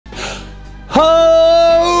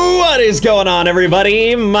What is going on,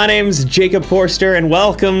 everybody? My name's Jacob Forster, and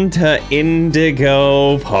welcome to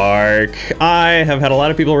Indigo Park. I have had a lot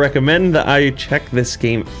of people recommend that I check this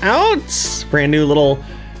game out. Brand new little,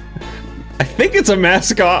 I think it's a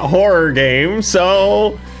Mascot horror game.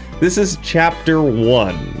 So this is chapter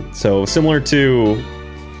 1. So similar to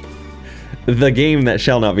the game that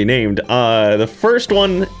shall not be named. The first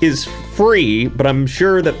one is free, but I'm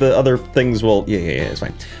sure that the other things will, yeah, it's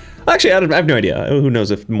fine. Actually, I have no idea. Who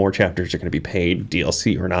knows if more chapters are going to be paid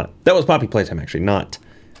DLC or not. That was Poppy Playtime, actually, not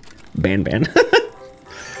Ban.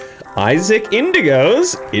 Isaac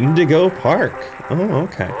Indigo's Indigo Park. Oh,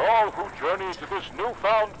 okay. For all who journey to this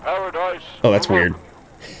newfound paradise. Oh, that's weird.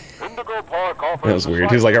 Indigo Park offers That was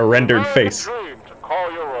weird. He's like a rendered face. dream to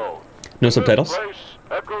call your own. No subtitles? In this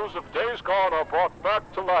place, echoes of days gone are brought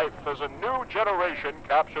back to life as a new generation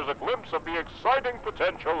captures a glimpse of the exciting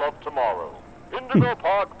potential of tomorrow. Indigo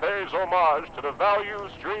Park pays homage to the values,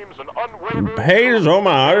 dreams, and unwavering Pays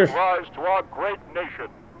homage. rise to our great nation.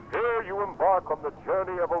 Here you embark on the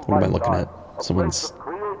journey of a What am I looking at? a Someone's place of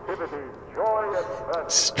creativity, joy, and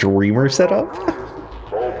fantasy. streamer setup?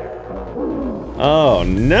 Oh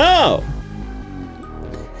no!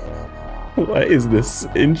 What is this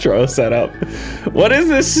intro setup? What is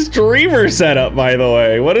this streamer setup, by the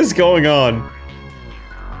way? What is going on?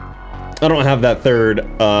 I don't have that third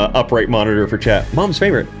upright monitor for chat. Mom's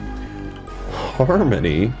favorite.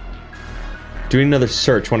 Harmony. Doing another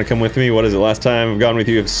search. Want to come with me? What is it? Last time I've gone with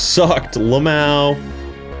you have sucked. Lamau.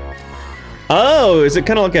 Oh, is it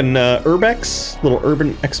kind of like an urbex? Little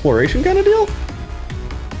urban exploration kind of deal?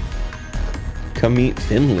 Come meet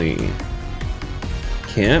Finley.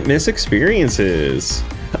 Can't miss experiences.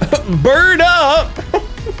 Bird up!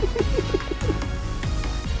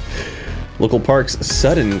 Local park's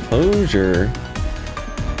sudden closure.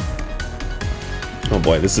 Oh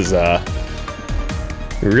boy, this is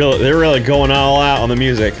they're really going all out on the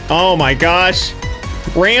music. Oh my gosh,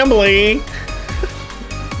 RAMBLEY!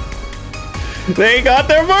 They got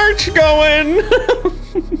their march going.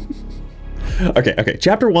 Okay,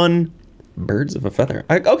 chapter 1, Birds of a Feather.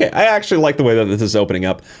 I actually like the way that this is opening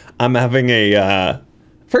up. I'm having I've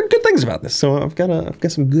heard good things about this, so I've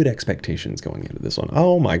got some good expectations going into this one.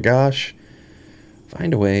 Oh my gosh.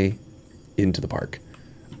 Find a way into the park.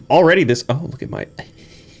 Already this, oh, look at my,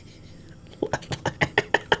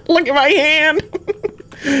 look at my hand.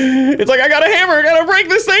 It's like I got a hammer, I gotta break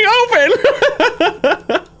this thing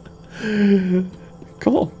open.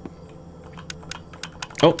 Cool.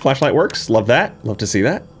 Oh, flashlight works, love that, love to see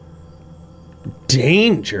that.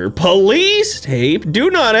 Danger, police tape, do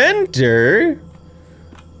not enter.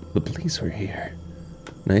 The police were here.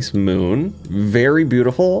 Nice moon, very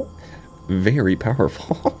beautiful. Very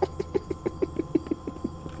powerful.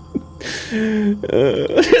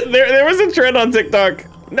 There was a trend on TikTok.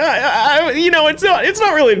 No, you know, it's not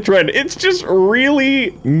really a trend. It's just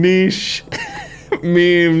really niche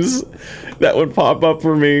memes that would pop up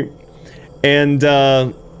for me, and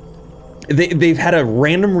they've had a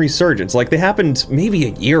random resurgence. Like they happened maybe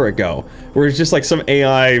a year ago, where it's just like some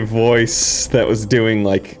AI voice that was doing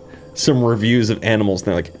like some reviews of animals, and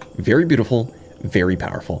they're like very beautiful, very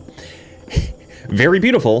powerful. Very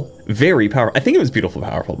beautiful, very powerful. I think it was beautiful,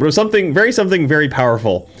 powerful, but it was something very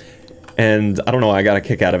powerful. And I don't know why I got a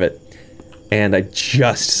kick out of it. And I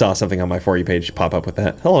just saw something on my For You page pop up with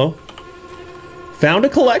that. Hello. Found a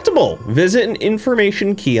collectible. Visit an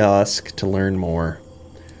information kiosk to learn more.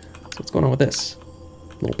 So what's going on with this?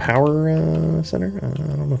 Little power center? I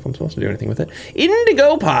don't know if I'm supposed to do anything with it.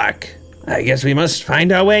 Indigo Park. I guess we must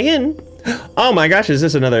find our way in. Oh my gosh, is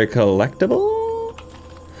this another collectible?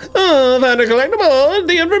 Oh, found a collectible at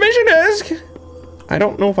the information desk. I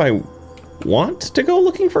don't know if I want to go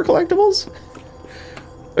looking for collectibles.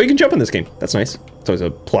 Oh, you can jump in this game. That's nice. It's always a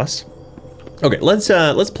plus. Okay, let's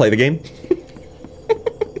play the game.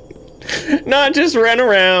 Not just run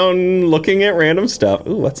around looking at random stuff.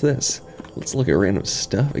 Ooh, what's this? Let's look at random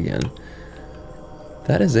stuff again.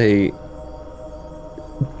 That is a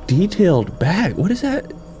detailed bag. What is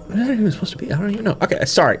that? What is that even supposed to be? I don't even know. Okay,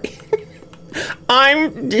 sorry.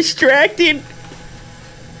 I'm distracted.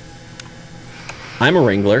 I'm a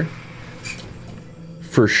wrangler.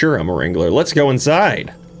 For sure I'm a wrangler. Let's go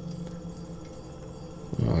inside.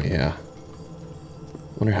 Oh yeah.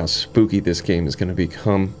 Wonder how spooky this game is gonna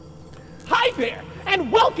become. Hi there,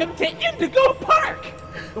 and welcome to Indigo Park!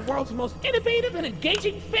 The world's most innovative and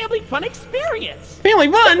engaging family fun experience! Family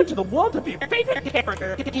fun? Welcome to the world of your favorite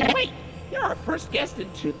character. Wait! You're our first guest in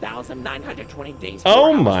 2,920 days.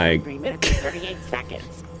 Oh my. 3 minutes and 38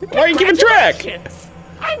 seconds. Why are you keeping track?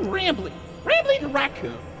 I'm RAMBLEY the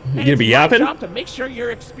Raccoon. You gonna be yapping? Job to make sure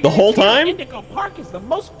your experience the whole time? here at Indigo Park is the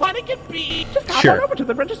most fun it can be. Just hop Sure. on over to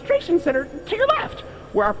the registration center to your left,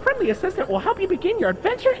 where our friendly assistant will help you begin your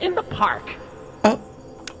adventure in the park. Oh.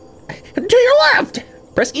 To your left!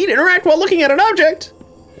 Press E to interact while looking at an object.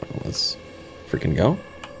 Well, let's freaking go.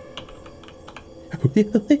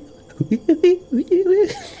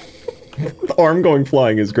 The arm going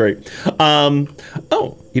flying is great.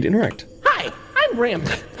 Oh, E to interact. Hi, I'm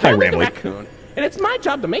Rambley. Hi, Rambley the Rambley. Raccoon, and it's my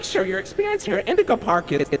job to make sure your experience here at Indigo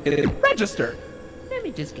Park is registered. Let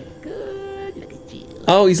me just get a good look at you.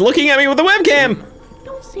 Oh, he's looking at me with the webcam.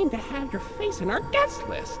 Don't seem to have your face in our guest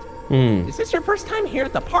list. Is this your first time here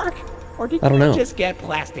at the park, or did I don't you know. just get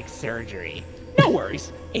plastic surgery? No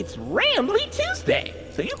worries, it's Rambley Tuesday,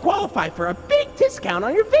 so you qualify for a big discount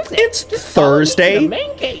on your visit. It's Just follow me to Thursday. the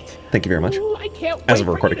main gate. Thank you very much. Ooh, I can't As wait of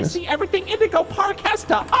for you recording to this. see everything Indigo Park has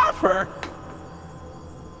to offer.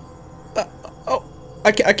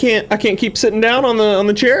 I can't keep sitting down on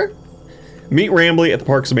the chair. Meet Rambley at the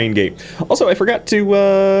park's main gate. Also, I forgot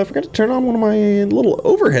to turn on one of my little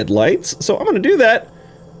overhead lights, so I'm gonna do that.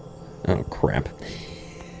 Oh crap!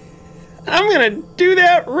 I'm gonna do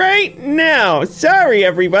that right now. Sorry,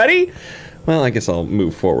 everybody. Well, I guess I'll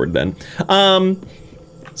move forward then.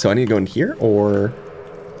 So I need to go in here, or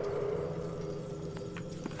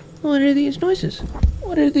what are these noises?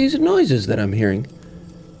 What are these noises that I'm hearing?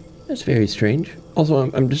 That's very strange.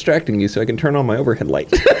 Also, I'm distracting you so I can turn on my overhead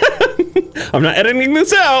light. I'm not editing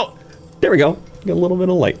this out. There we go. Got a little bit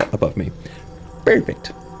of light above me.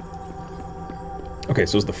 Perfect. Okay,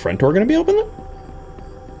 so is the front door gonna be open?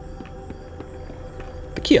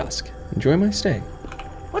 The kiosk. Enjoy my stay.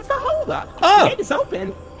 What's the holdup? Oh! The gate is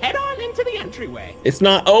open. Head on into the entryway. It's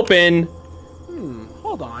not open.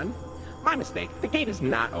 Hold on. My mistake. The gate is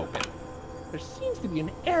not open. There seems to be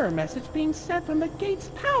an error message being sent from the gate's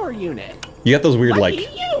power unit. You got those weird Lucky like.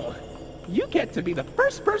 you! You get to be the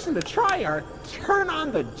first person to try our turn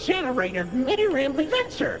on the generator mini Rambley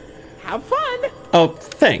venture. Have fun! Oh,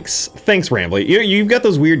 thanks. Thanks, Rambley. You've got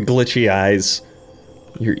those weird glitchy eyes.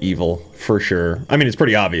 You're evil, for sure. I mean, it's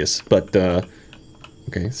pretty obvious, but,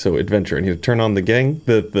 okay, so adventure. I need to turn on the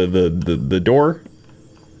the door.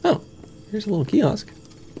 Oh, here's a little kiosk.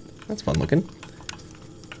 That's fun looking.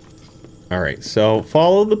 Alright, so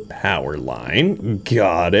follow the power line.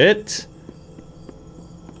 Got it.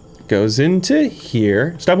 Goes into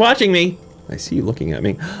here. Stop watching me. I see you looking at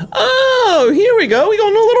me. Oh, here we go. We go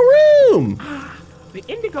in a little room. The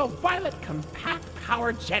Indigo Violet Compact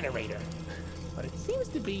Power Generator. But it seems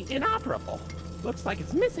to be inoperable. Looks like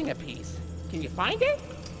it's missing a piece. Can you find it?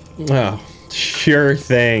 Oh, sure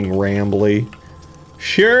thing, Rambley.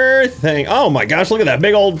 Sure thing. Oh my gosh, look at that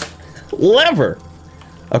big old lever.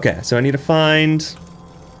 Okay, so I need to find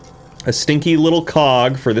a stinky little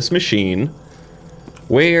cog for this machine.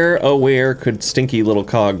 Where, oh where could stinky little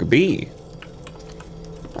cog be?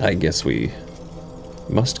 I guess we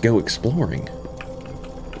must go exploring.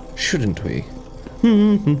 Shouldn't we?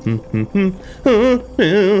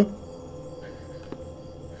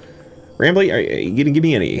 Rambley, are you gonna give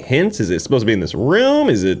me any hints? Is it supposed to be in this room?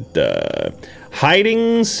 Is it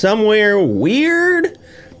hiding somewhere weird?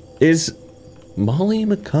 Is Molly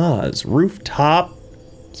McCaw's rooftop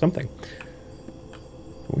something?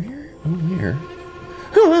 Where? Oh, where?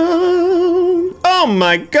 Oh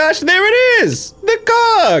my gosh, there it is! The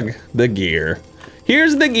cog! The gear.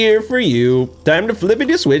 Here's the gear for you. Time to flip it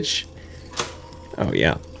your switch. Oh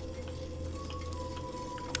yeah.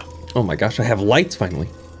 Oh my gosh, I have lights finally.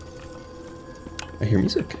 I hear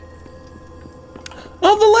music.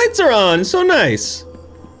 Oh, the lights are on! So nice!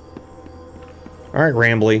 Alright,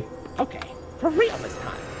 Rambley. Okay, for real this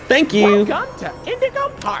time. Thank you! Welcome to Indigo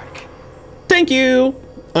Park. Thank you!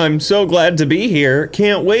 I'm so glad to be here.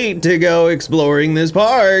 Can't wait to go exploring this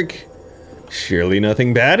park. Surely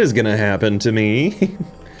nothing bad is gonna happen to me.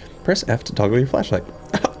 Press F to toggle your flashlight.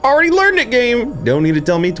 Already learned it, game! Don't need to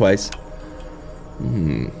tell me twice.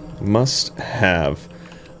 Must have.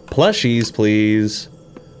 Plushies, please.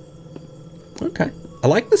 Okay. I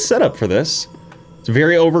like the setup for this. It's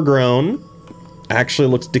very overgrown. Actually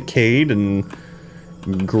looks decayed and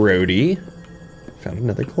grody. Found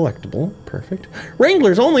another collectible. Perfect.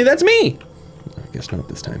 Wranglers only, that's me! I guess not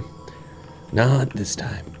this time. Not this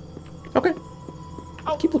time. Okay.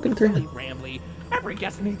 Oh, Keep looking through. silly Rambley. Every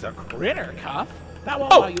guest needs a critter cuff. That will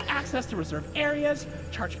Oh. allow you access to reserved areas,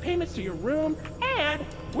 charge payments to your room, and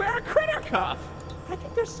wear a critter cuff. I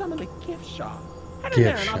think there's some in the gift shop. Head in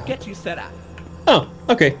there Gift and I'll shop. get you set up. Oh,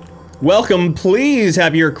 okay. Welcome, please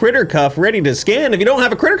have your critter cuff ready to scan. If you don't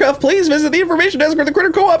have a critter cuff, please visit the information desk or the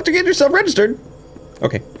critter co-op to get yourself registered.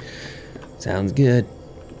 Okay. Sounds good.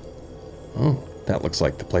 Oh, That looks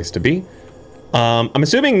like the place to be. I'm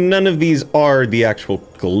assuming none of these are the actual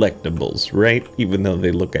collectibles, right? Even though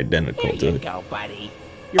they look identical Here to... you go, buddy.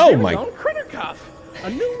 Your Oh very my... own critter cuff. A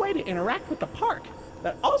new way to interact with the park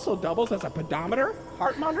that also doubles as a pedometer,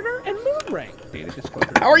 heart monitor, and mood ring. Data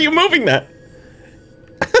disclosure. How are you moving that?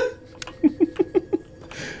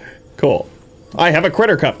 Cool. I have a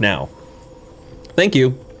critter cuff now. Thank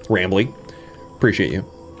you, Rambley. Appreciate you.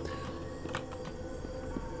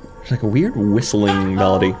 There's like a weird whistling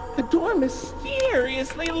melody. The door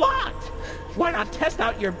mysteriously locked. Why not test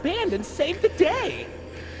out your band and save the day?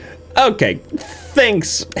 Okay,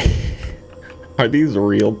 thanks. Are these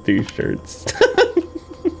real t-shirts?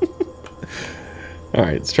 All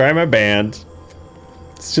right, let's try my band.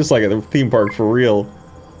 It's just like at the theme park for real.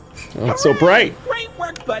 Oh, it's so bright. Great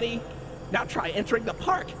work, buddy. Now try entering the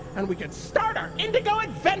park, and we can start our Indigo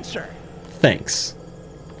adventure. Thanks.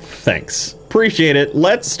 Thanks. Appreciate it.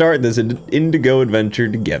 Let's start this Indigo adventure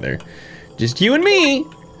together. Just you and me,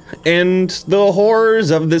 and the horrors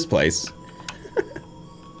of this place.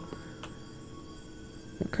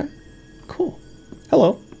 Okay, cool.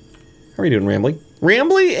 Hello. How are you doing, Rambley?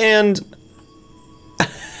 Rambley and...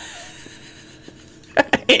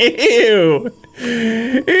 Ew!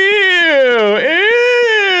 Ew! Ew!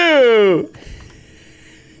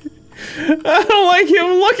 I don't like him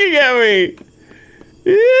looking at me!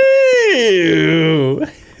 Ew!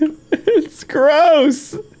 It's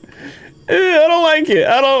gross! Ew, I don't like it.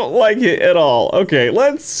 I don't like it at all. Okay,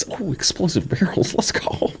 let's... Oh, explosive barrels. Let's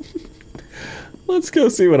go. Let's go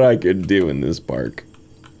see what I can do in this park.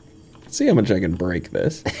 Let's see how much I can break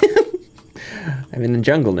this. I'm in the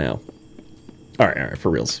jungle now. All right, for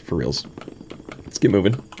reals, for reals. Let's get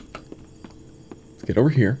moving. Let's get over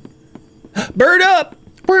here. Bird up!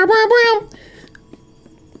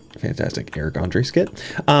 Fantastic Eric Andre skit.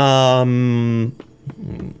 They're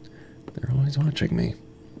always watching me.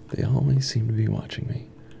 They always seem to be watching me.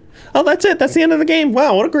 Oh, that's it. That's the end of the game.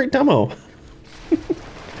 Wow, what a great demo.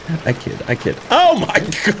 I kid. Oh my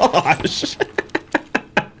gosh.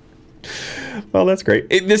 Well, that's great.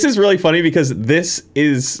 This is really funny because this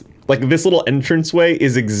is, like, this little entranceway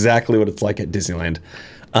is exactly what it's like at Disneyland.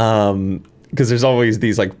 Because there's always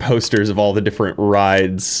these, like, posters of all the different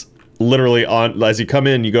rides. Literally, on as you come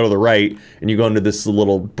in, you go to the right, and you go into this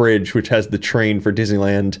little bridge, which has the train for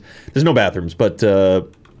Disneyland. There's no bathrooms, but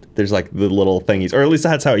there's, like, the little thingies. Or at least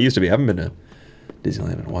that's how it used to be. I haven't been to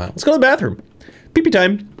Disneyland in a while. Let's go to the bathroom. Pee-pee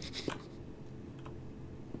time.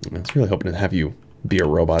 I was really hoping to have you be a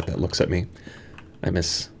robot that looks at me. I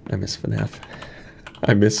miss FNAF.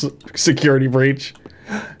 I miss security breach.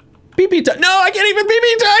 Pee-pee time. No, I can't even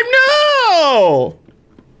pee-pee time. No!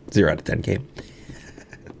 0 out of 10 game.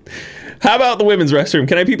 How about the women's restroom?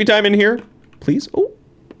 Can I pee-pee time in here? Please? Oh,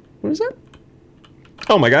 what is that?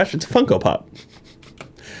 Oh my gosh, it's a Funko Pop.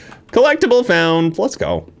 Collectible found. Let's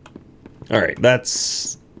go. All right,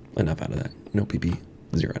 that's enough out of that. No pee-pee.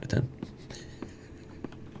 0 out of 10.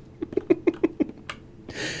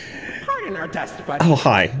 Pardon our dust, buddy. Oh,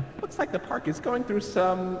 hi. Looks like the park is going through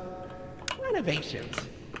some renovations.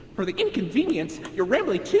 For the inconvenience, your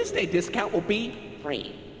Rambley Tuesday discount will be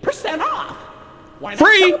 3% off. Why not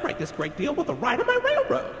celebrate this great deal with a ride on my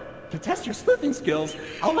railroad? To test your sleuthing skills,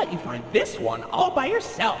 I'll let you find this one all by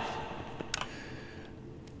yourself.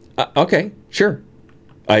 Okay, sure.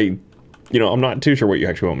 I'm not too sure what you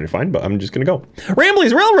actually want me to find, but I'm just gonna go.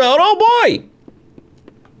 Rambley's Railroad, oh boy!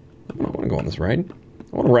 I don't want to go on this ride.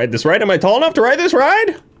 I want to ride this ride. Am I tall enough to ride this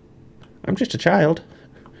ride? I'm just a child.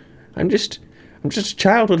 I'm just a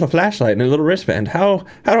child with a flashlight and a little wristband. How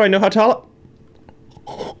do I know how tall?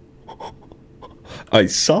 I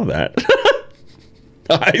saw that.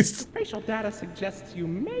 Nice. Facial data suggests you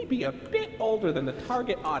may be a bit older than the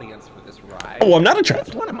target audience for this ride. Oh, I'm not a child.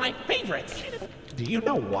 It's one of my favorites. Do you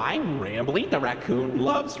know why Rambley the raccoon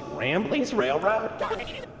loves Rambley's Railroad?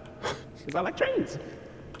 Because I like trains.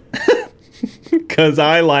 Because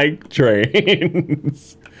I like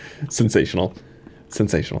trains. Sensational.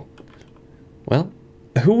 Sensational. Well,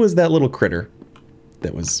 who was that little critter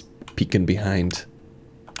that was peeking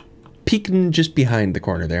just behind the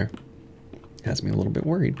corner there? Has me a little bit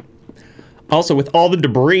worried. Also, with all the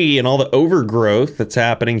debris and all the overgrowth that's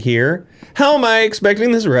happening here, how am I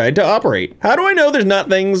expecting this ride to operate? How do I know there's not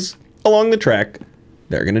things along the track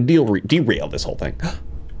that are going to derail this whole thing?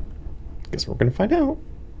 Guess we're going to find out.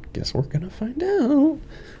 Guess we're going to find out.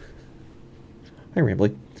 Hi,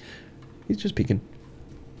 Rambley. He's just peeking.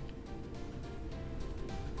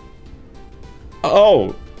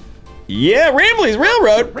 Oh. Yeah, Rambley's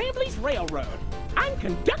Railroad. Rambley's Railroad. I'm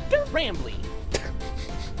Conductor Rambley.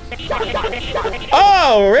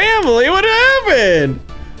 Oh, Rambley, what happened?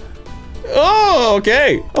 Oh,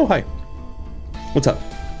 okay. Oh, hi. What's up?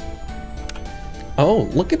 Oh,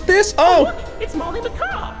 look at this. Oh, Look, it's Molly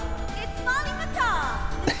McCaw. It's Molly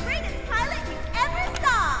McCaw, the greatest pilot you ever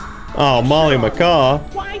saw. oh, Molly McCaw.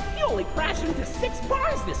 Why, you only crashed into 6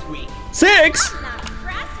 bars this week. 6? I'm not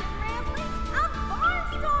crashing, Rambling. I'm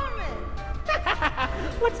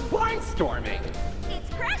barnstorming. What's barnstorming? It's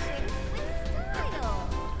crashing with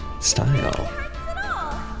style. Style. It hurts at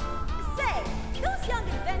all. Say, those young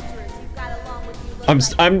adventurers you've got along with you look I'm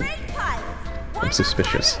like I'm- great pilots. Why not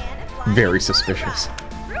suspicious. try your hand at flying Very a suspicious.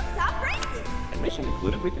 monocross? Rooftop races. Admission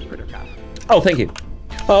included with the critter cuff. Oh, thank you.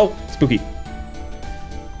 Oh, spooky.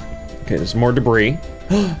 Okay, there's more debris.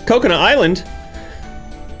 Coconut Island.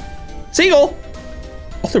 Seagull.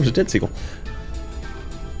 Oh, there was a dead seagull.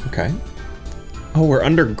 Okay. Oh, we're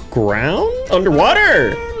underground?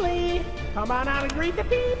 Underwater. Finally, come on out and greet the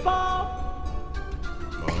people.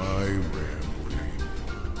 Hi,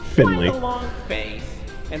 Rambley. Finley. Quite a long face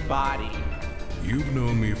and body. You've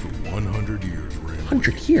known me for 100 years, Rambley.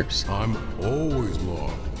 100 years. I'm always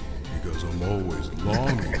long because I'm always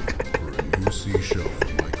longing for a new seashell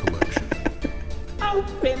for my collection. Oh,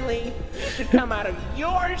 Finley, you should come out of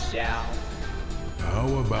your shell. How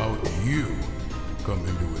about you come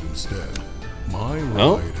into it instead? My ride,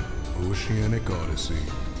 Oh. Oceanic Odyssey,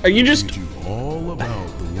 Are you just... teach you all about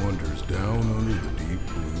the wonders down under the deep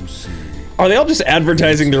blue sea. Are they all just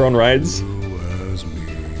advertising their own rides? Blue as me.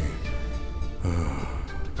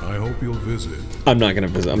 I hope you'll visit. I'm not gonna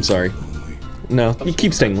visit, I'm sorry. Only. No, you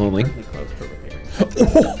keep staying lonely. Currently closed for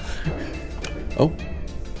repair. Oh.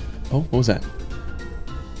 Oh, what was that?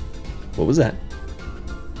 What was that?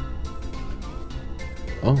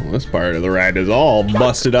 Oh, this part of the ride is all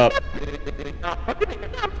busted up.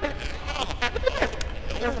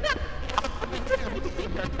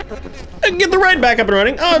 Get the ride back up and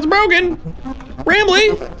running. Oh, it's broken.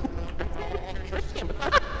 Rambly.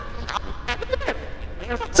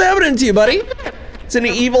 What's happening to you, buddy? It's an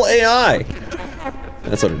evil AI.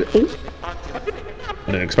 That's what it is. Oh. I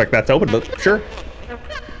didn't expect that to open, but sure.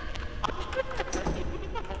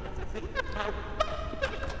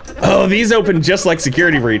 Oh, these open just like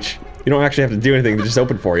Security Breach. You don't actually have to do anything, they just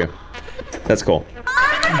open for you. That's cool.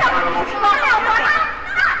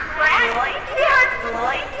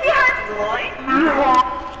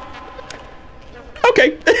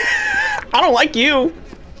 Okay. I don't like you.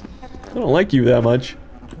 I don't like you that much.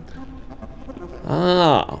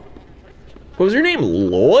 Ah. What was your name?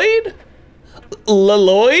 Lloyd?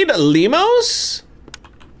 Lloyd Limos?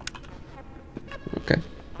 Okay.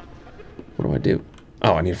 What do I do?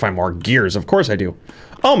 Oh, I need to find more gears. Of course I do.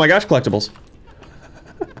 Oh my gosh, collectibles.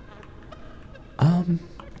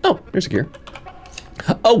 Oh, there's a gear.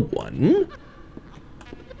 Oh, 1.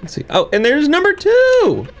 Let's see. Oh, and there's number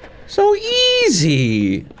 2. So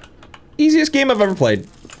easy. Easiest game I've ever played.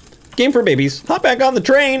 Game for babies. Hop back on the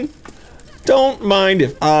train. Don't mind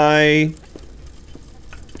if I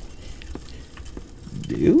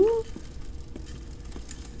do.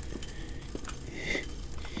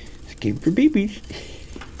 It's a game for babies.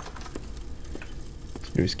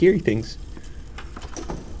 No scary things.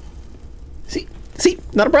 See,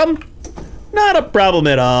 not a problem. Not a problem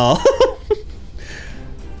at all.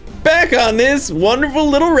 Back on this wonderful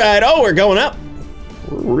little ride. Oh, we're going up.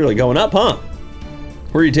 We're really going up, huh?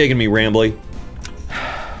 Where are you taking me, Rambly?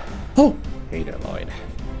 Oh. Hey there, Lloyd.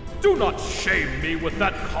 Do not shame me with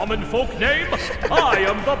that common folk name. I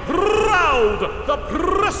am the proud, the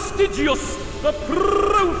prestigious, the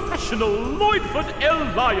professional Lloydford L.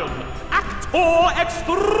 Lion, actor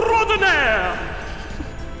extraordinaire.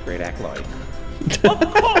 Great act, Lloyd. Of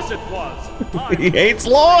course it was. He hates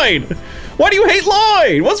Lloyd. Why do you hate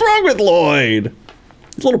Lloyd? What's wrong with Lloyd?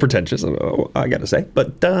 He's a little pretentious, I gotta say, but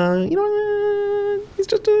you know, he's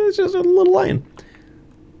just a little lion.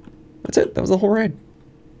 That's it. That was the whole ride.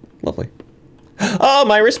 Lovely. Oh,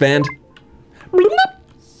 my wristband.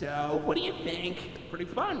 So, what do you think? Pretty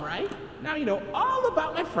fun, right? Now you know all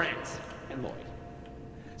about my friends and Lloyd.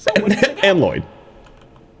 So, where do you go? And Lloyd.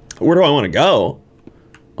 Where do I want to go?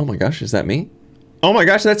 Oh my gosh, is that me? Oh my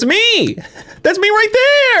gosh, that's me! That's me right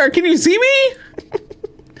there! Can you see me?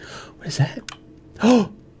 What is that?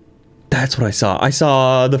 Oh, that's what I saw. I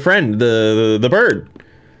saw the friend, the bird.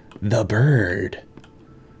 The bird.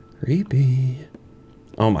 Creepy.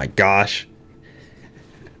 Oh my gosh.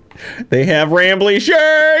 They have Rambly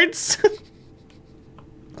shirts!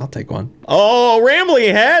 I'll take one. Oh,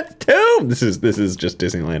 Rambly hats too! This is just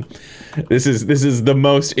Disneyland. This is the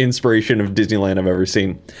most inspiration of Disneyland I've ever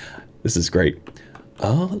seen. This is great.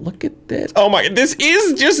 Oh, look at this. Oh my, this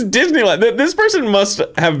is just Disneyland. This person must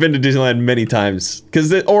have been to Disneyland many times,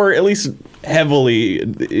 or at least heavily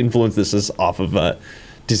influenced this off of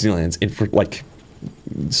Disneyland's like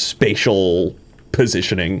spatial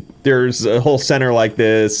positioning. There's a whole center like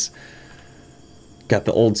this. Got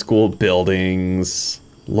the old school buildings.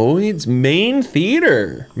 Lloyd's main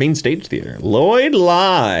stage theater. Lloyd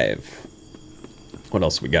Live. What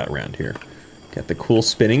else we got around here? Got the cool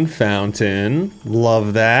spinning fountain.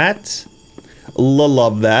 Love that.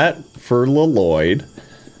 Love that for Lloyd.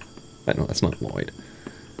 No, that's not Lloyd.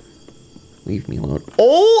 Leave me alone.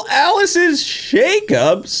 Oh, Alice's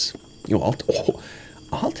Shake-Ups. You know,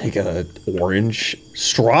 I'll take a orange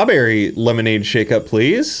strawberry lemonade shake-up,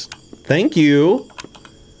 please. Thank you.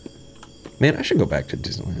 Man, I should go back to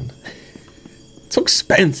Disneyland. It's so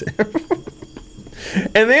expensive.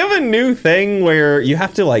 And they have a new thing where you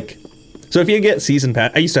have to like, so if you get season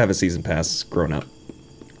pass, I used to have a season pass growing up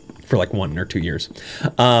for like 1 or 2 years.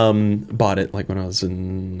 Bought it like when I was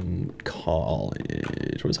in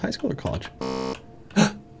college. Was it high school or college?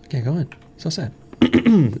 I can't go in. So sad.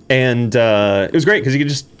 And it was great because you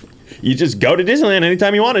just go to Disneyland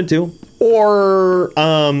anytime you wanted to. Or,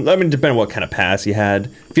 I mean, depending on what kind of pass you had.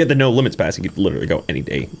 If you had the no limits pass, you could literally go any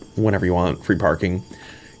day, whenever you want, free parking.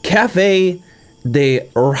 Café de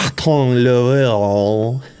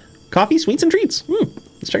Raton. Coffee, sweets, and treats.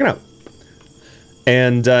 Let's check it out.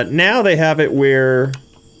 And now they have it where,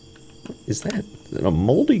 what is that? Is it a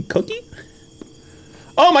moldy cookie?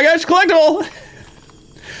 Oh my gosh, collectible!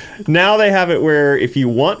 Now they have it where if you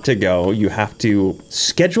want to go, you have to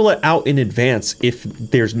schedule it out in advance if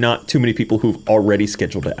there's not too many people who've already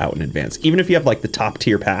scheduled it out in advance. Even if you have like the top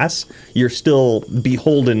tier pass, you're still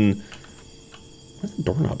beholden. Where's the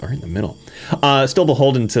doorknob right in the middle? Still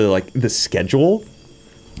beholden to like the schedule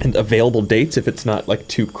and available dates if it's not like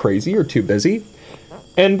too crazy or too busy.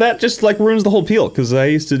 And that just like ruins the whole appeal because I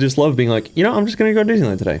used to just love being like, you know, I'm just going to go to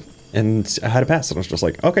Disneyland today. And I had a pass and I was just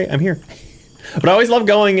like, okay, I'm here. But I always love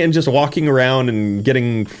going and just walking around and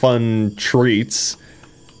getting fun treats,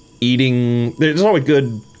 eating. There's always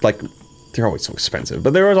good, like, they're always so expensive,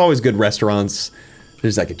 but there was always good restaurants.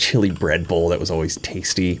 There's like a chili bread bowl that was always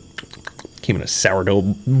tasty. Came in a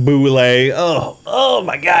sourdough boule. Oh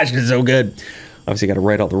my gosh, it's so good. Obviously got to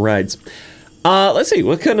ride all the rides. Let's see,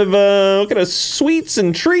 what kind of sweets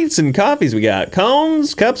and treats and coffees we got?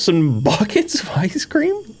 Cones, cups, and buckets of ice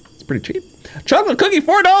cream? It's pretty cheap. Chocolate cookie,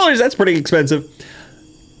 $4. That's pretty expensive.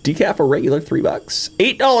 Decaf or regular, $3.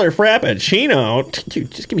 $8 frappuccino.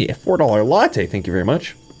 Dude, just give me a $4 latte. Thank you very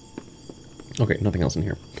much. Okay, nothing else in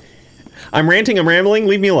here. I'm ranting, I'm rambling.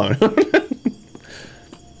 Leave me alone.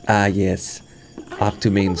 Yes. Off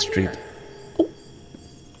to Main Street. Oh.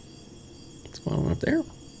 What's going on up there?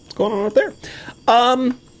 What's going on up there?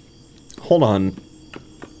 Hold on,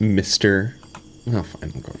 mister. Oh,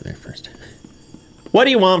 fine. We'll go over there first. What do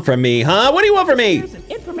you want from me, huh? What do you want from me? There's an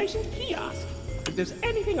information kiosk. If there's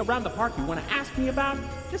anything around the park you want to ask me about,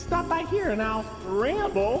 just stop by here and I'll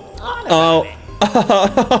ramble on about it.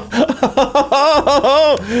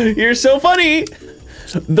 Oh, you're so funny.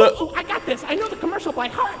 Oh, I got this. I know the commercial by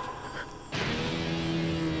heart.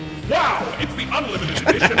 Wow, it's the unlimited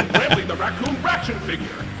edition Rambley the Raccoon action figure.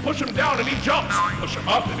 Push him down and he jumps. Push him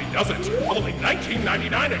up and he doesn't. Only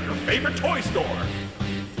 $19.99 at your favorite toy store.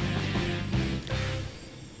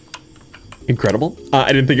 Incredible.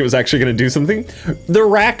 I didn't think it was actually going to do something. The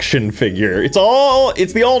Raction figure. It's the all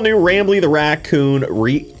new Rambley the Raccoon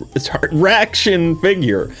Raction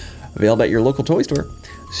figure. Available at your local toy store.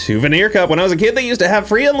 Souvenir cup. When I was a kid, they used to have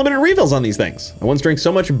free unlimited refills on these things. I once drank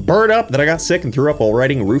so much Bird Up that I got sick and threw up while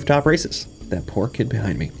riding rooftop races. That poor kid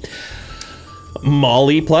behind me.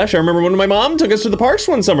 Molly plush. I remember when my mom took us to the parks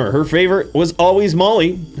one summer. Her favorite was always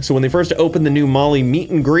Molly. So when they first opened the new Molly meet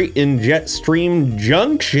and greet in Jetstream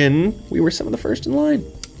Junction, we were some of the first in line.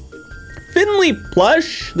 Finley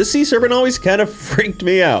plush. The sea serpent always kind of freaked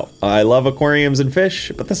me out. I love aquariums and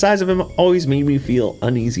fish, but the size of him always made me feel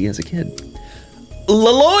uneasy as a kid.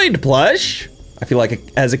 Lloyd plush. I feel like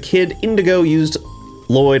as a kid, Indigo used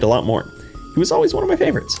Lloyd a lot more. He was always one of my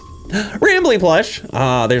favorites. Rambley plush.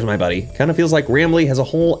 Ah, there's my buddy. Kind of feels like Rambley has a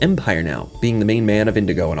whole empire now, being the main man of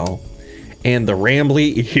Indigo and all. And the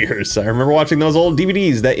Rambley ears. I remember watching those old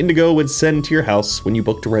DVDs that Indigo would send to your house when you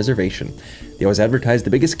booked a reservation. They always advertised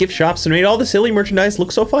the biggest gift shops and made all the silly merchandise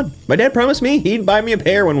look so fun. My dad promised me he'd buy me a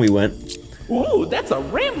pair when we went. Ooh, that's a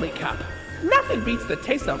Rambley cup. Nothing beats the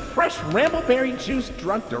taste of fresh Rambleberry juice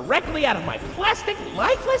drunk directly out of my plastic,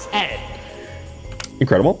 lifeless head.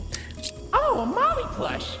 Incredible. Oh, a Molly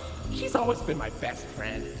plush. She's always been my best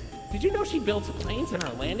friend. Did you know she builds planes in her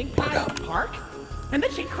landing pad at the park? And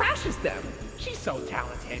then she crashes them. She's so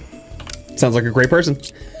talented. Sounds like a great person.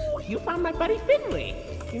 Ooh, you found my buddy Finley.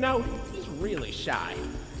 You know, he's really shy.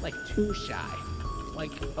 Like, too shy.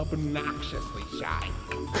 Like, obnoxiously shy.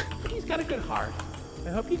 He's got a good heart. I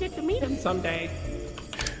hope you get to meet him someday.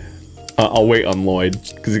 I'll wait on Lloyd,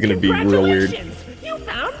 because he's gonna be real weird. You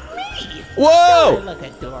found me! Whoa! You look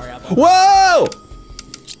adorable. Whoa!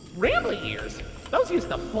 Rambly ears. Those used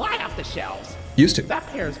to fly off the shelves. Used to. That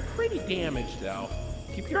pair's pretty damaged, though.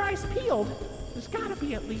 Keep your eyes peeled. There's gotta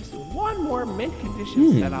be at least one more mint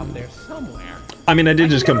condition set out there somewhere. I mean, I did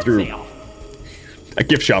just come through a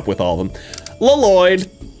gift shop with all of them. Lloyd.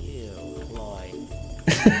 Ew, Lloyd.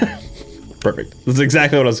 Perfect. This is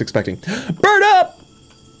exactly what I was expecting. Bird up!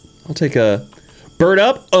 I'll take a bird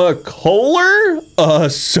up, a Kohler, a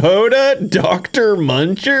soda, Dr.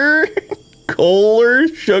 Muncher, Kohler,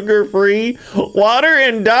 sugar-free, water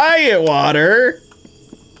and diet water.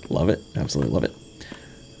 Love it. Absolutely love it.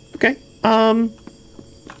 Okay. I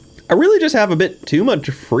really just have a bit too much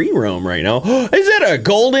free roam right now. Is it a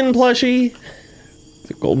golden plushie?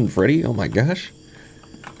 Is it Golden Freddy? Oh my gosh.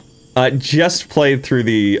 I just played through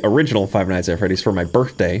the original Five Nights at Freddy's for my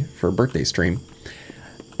birthday, for a birthday stream.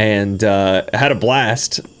 And had a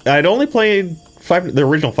blast. I'd only played the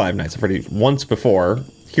original Five Nights at Freddy's once before,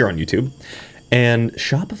 here on YouTube. And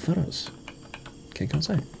shop of photos. Can't go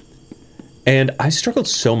inside. And I struggled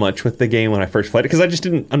so much with the game when I first played it, because I just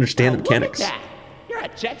didn't understand the mechanics. Look at that. You're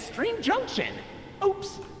at Jetstream Junction.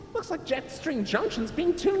 Oops. Looks like Jetstream Junction's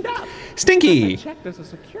being tuned up. Stinky! I checked there's a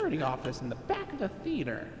security office in the back of the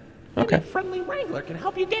theater. Okay. Maybe a friendly wrangler can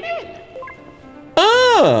help you get in.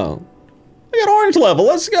 Oh! I got orange level,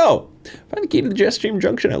 let's go. Find the key to the Jetstream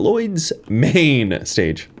Junction at Lloyd's main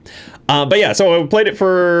stage. But yeah, so I played it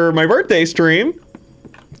for my birthday stream,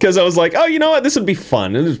 because I was like, oh, you know what, this would be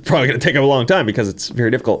fun. It was probably gonna take a long time because it's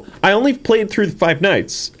very difficult. I only played through the Five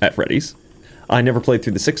Nights at Freddy's. I never played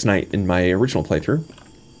through the Sixth Night in my original playthrough,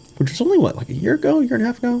 which was only, what, like a year ago, year and a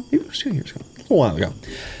half ago? Maybe it was 2 years ago, a little while ago.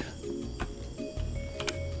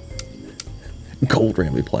 Gold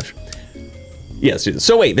Rambly plush. Yes,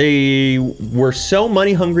 so wait, they were so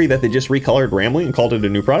money hungry that they just recolored Rambly and called it a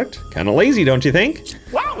new product? Kind of lazy, don't you think?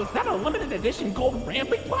 Wow, is that a limited edition gold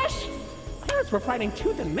Rambly plush? Parents were fighting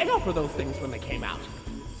tooth and nail for those things when they came out.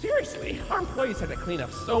 Seriously, our employees had to clean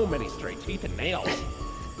up so many stray teeth and nails.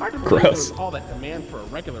 Hard to believe there was all that demand for a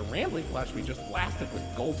regular Rambly plush we just blasted with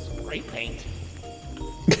gold spray paint.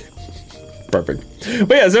 Perfect.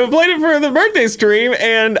 But yeah, so I played it for the birthday stream,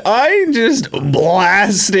 and I just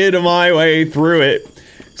blasted my way through it.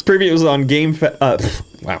 Previously it was on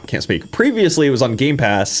wow, can't speak. Previously it was on Game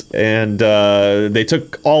Pass, and they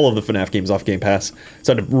took all of the FNAF games off Game Pass,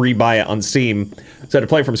 so I had to rebuy it on Steam. So I had to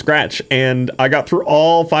play from scratch, and I got through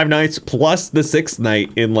all Five Nights plus the Sixth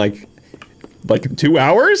Night in like 2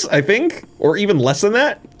 hours, I think, or even less than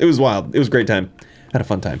that. It was wild. It was a great time. Had a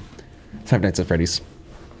fun time. Five Nights at Freddy's.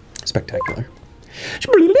 Spectacular.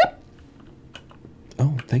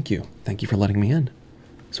 Oh, thank you. Thank you for letting me in.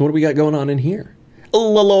 So what do we got going on in here?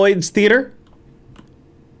 Lloyd's Theater?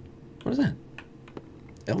 What is that?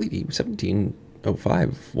 LED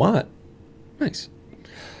 1705 watt. Nice.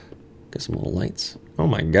 Got some little lights. Oh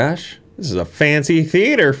my gosh. This is a fancy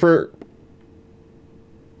theater for...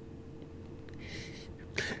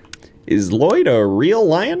 Is Lloyd a real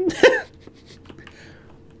lion?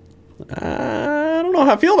 I don't know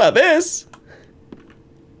how I feel about this.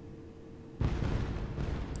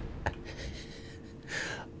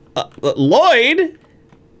 Lloyd?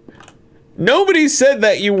 Nobody said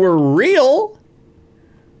that you were real.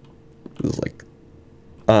 This is like,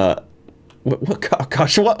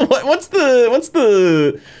 gosh, what's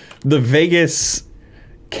the Vegas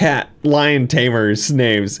cat lion tamers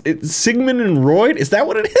names? It's Sigmund and Royd? Is that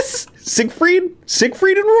what it is? Siegfried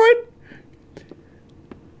and Royd?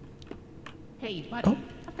 Hey, buddy,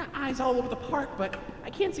 I've got eyes all over the park, but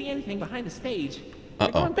I can't see anything behind the stage.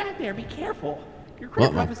 You're going back there, be careful. Your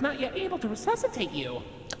grandpa is not yet able to resuscitate you.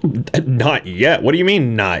 Not yet? What do you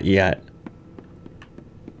mean, not yet?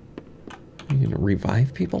 Are you gonna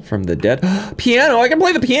revive people from the dead? Piano! I can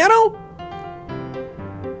play the piano?!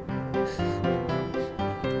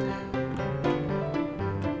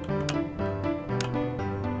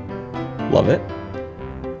 Love it.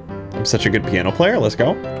 I'm such a good piano player. Let's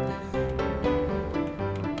go.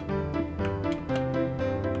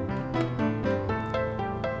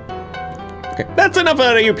 Okay, that's enough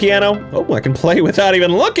out of you, piano. Oh, I can play without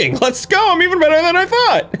even looking. Let's go. I'm even better than I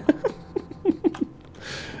thought.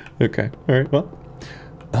 Okay. All right. Well.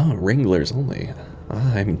 Oh, Wranglers only.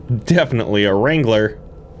 I'm definitely a Wrangler.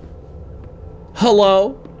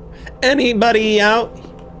 Hello? Anybody out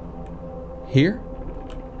here?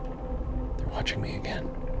 watching me again.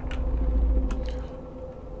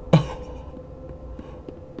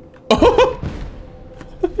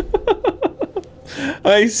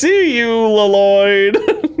 I see you, Lloyd.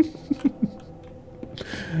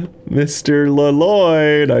 Mr.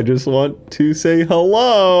 Lloyd, I just want to say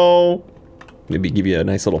hello. Maybe give you a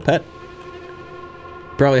nice little pet.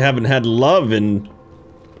 Probably haven't had love in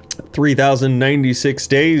 3,096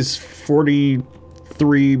 days,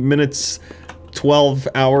 43 minutes, 12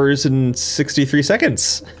 hours, and 63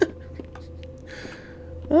 seconds.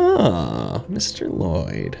 Ah, Mr.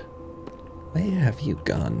 Lloyd. Where have you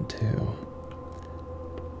gone to?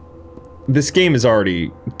 This game has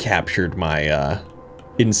already captured my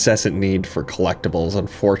incessant need for collectibles,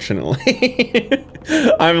 unfortunately.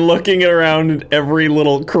 I'm looking around at every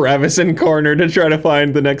little crevice and corner to try to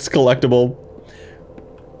find the next collectible.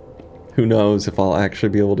 Who knows if I'll actually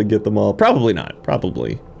be able to get them all. Probably not.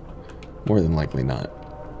 Probably. More than likely not.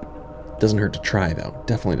 Doesn't hurt to try, though.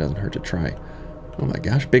 Definitely doesn't hurt to try. Oh my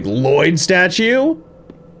gosh, big Lloyd statue?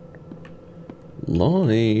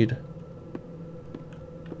 Lloyd.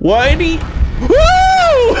 Whitey. Woo!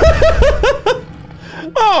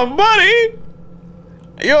 Oh, buddy!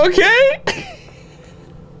 You okay?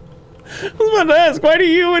 I was about to ask, why do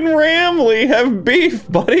you and Rambley have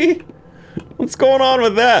beef, buddy? What's going on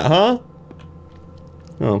with that, huh?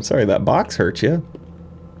 Oh, I'm sorry that box hurt you.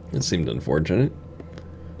 It seemed unfortunate.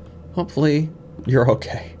 Hopefully, you're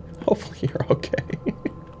okay. Hopefully, you're okay.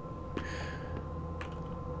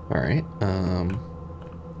 Alright,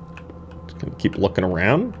 just gonna keep looking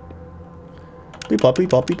around. Bleep, blop, bleep,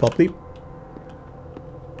 blop, bleep, blop, bleep.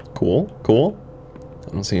 Cool, cool.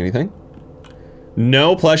 I don't see anything.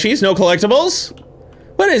 No plushies, no collectibles?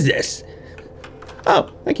 What is this?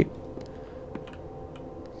 Oh, thank you.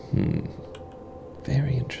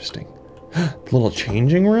 Very interesting. Little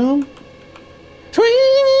changing room?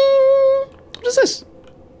 What is this?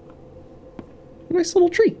 A nice little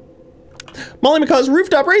tree. Molly McCaw's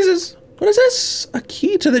rooftop raises. What is this? A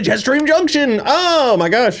key to the Jetstream Junction. Oh my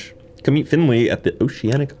gosh. Come meet Finley at the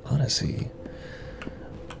Oceanic Odyssey.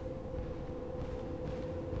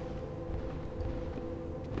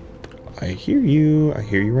 I hear you. I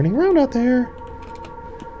hear you running around out there.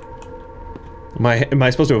 Am I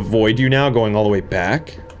supposed to avoid you now, going all the way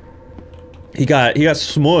back? He got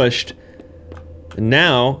smushed. And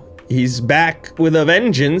now he's back with a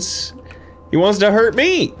vengeance. He wants to hurt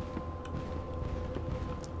me.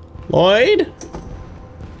 Lloyd?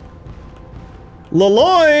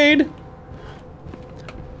 Lloyd?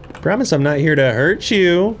 Promise I'm not here to hurt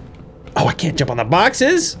you. Oh, I can't jump on the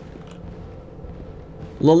boxes.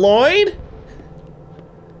 Lloyd?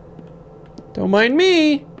 Don't mind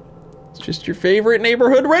me. It's just your favorite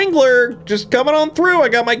neighborhood wrangler. Just coming on through. I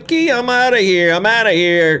got my key. I'm out of here. I'm out of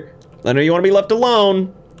here. I know you want to be left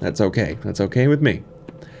alone. That's okay. That's okay with me.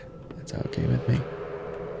 That's okay with me.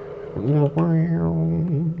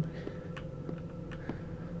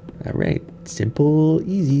 All right. Simple,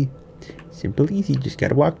 easy. Simple, easy. Just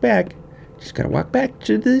gotta walk back. Just gotta walk back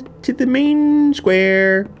to the main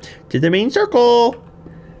square. To the main circle.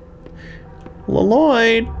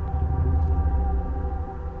 Lloyd.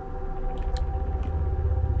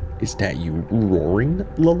 Is that you roaring,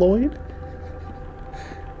 Lloyd?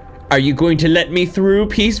 Are you going to let me through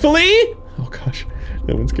peacefully? Oh gosh,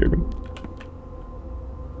 that one scared me.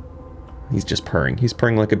 He's just purring. He's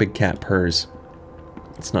purring like a big cat purrs.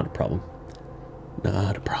 It's not a problem.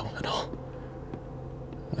 Not a problem at all.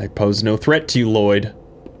 I pose no threat to you, Lloyd.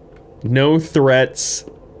 No threats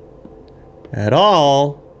at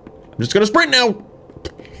all. I'm just gonna sprint now.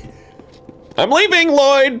 I'm leaving,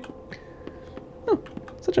 Lloyd. Oh,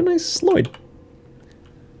 such a nice Lloyd.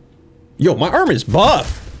 Yo, my arm is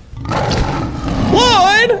buff.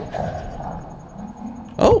 Lloyd!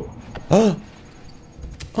 Oh.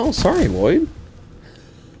 Oh, sorry, Lloyd.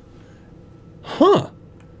 Huh.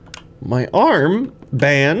 My arm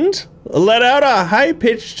band let out a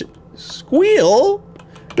high-pitched squeal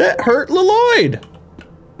that hurt Lloyd.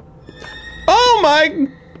 Oh my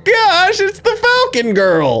gosh, it's the Falcon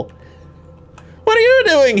Girl. What are you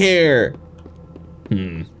doing here?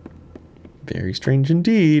 Very strange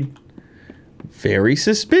indeed. Very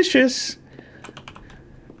suspicious.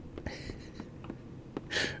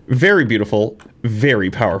 Very beautiful. Very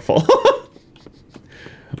powerful.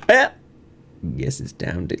 Well, guess it's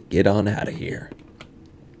time to get on out of here.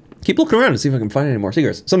 Keep looking around to see if I can find any more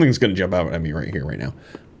secrets. Something's gonna jump out at me right here, right now.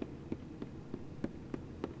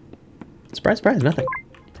 Surprise, surprise, nothing.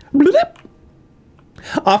 Bloop.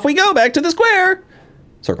 Off we go, back to the square.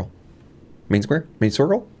 Circle. Main square? Main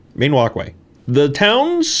circle? Main walkway. The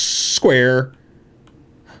town square.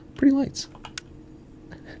 Pretty lights.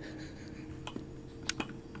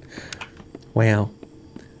 Wow.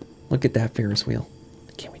 Look at that Ferris wheel.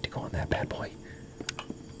 Can't wait to go on that bad boy.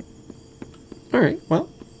 Alright, well.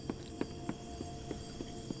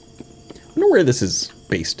 I wonder where this is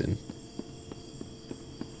based in.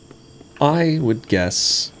 I would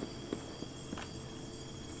guess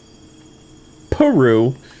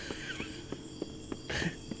Peru.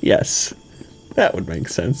 Yes, that would make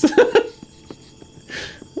sense.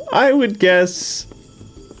 I would guess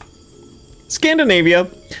Scandinavia.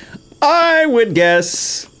 I would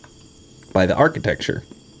guess by the architecture.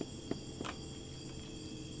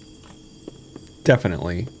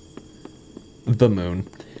 Definitely the moon.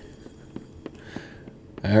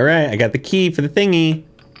 All right, I got the key for the thingy.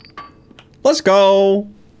 Let's go.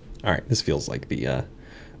 All right, this feels like the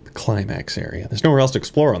climax area. There's nowhere else to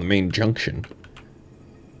explore on the main junction.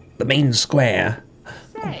 The main square.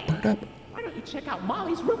 Say, why don't you check out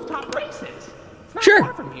Molly's rooftop races? It's not Sure.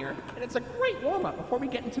 far from here, and it's a great warm-up before we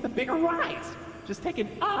get into the bigger rides. Just take it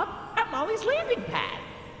up at Molly's landing pad.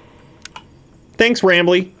 Thanks,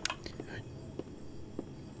 Rambley.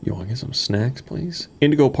 You want to get some snacks, please?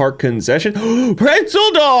 Indigo Park concession.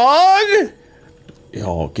 Pretzel dog!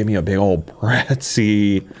 Oh, give me a big old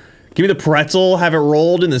pretzel. Give me the pretzel, have it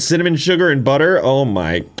rolled in the cinnamon sugar and butter. Oh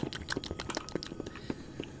my.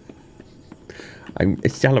 I'm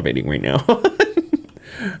salivating right now.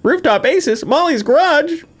 Rooftop Basis, Molly's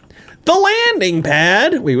Garage, the landing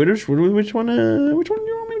pad. Wait, which one do you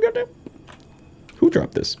want me to go to? Who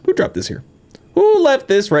dropped this? Who dropped this here? Who left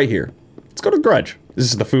this right here? Let's go to the garage. This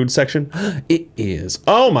is the food section. It is.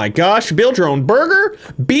 Oh my gosh, build your own burger.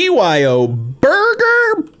 BYO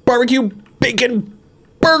burger. Barbecue bacon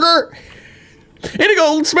burger.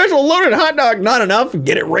 Indigo special loaded hot dog. Not enough.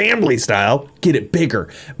 Get it Rambley style. Get it bigger.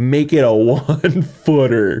 Make it a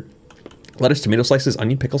 1-footer. Lettuce, tomato slices,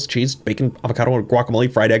 onion, pickles, cheese, bacon, avocado,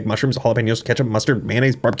 guacamole, fried egg, mushrooms, jalapenos, ketchup, mustard,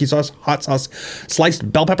 mayonnaise, barbecue sauce, hot sauce,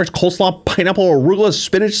 sliced bell peppers, coleslaw, pineapple, arugula,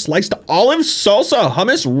 spinach, sliced olives, salsa,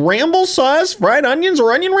 hummus, ramble sauce, fried onions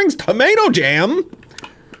or onion rings, tomato jam.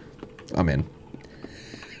 I'm in.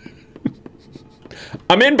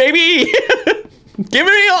 I'm in, baby! Give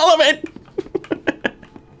me all of it!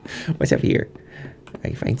 What's up here?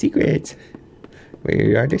 I find secrets.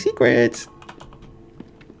 Where are the secrets?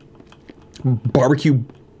 Barbecue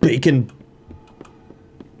bacon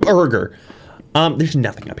burger. There's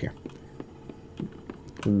nothing up here.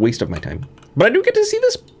 Waste of my time. But I do get to see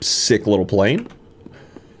this sick little plane.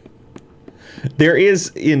 There is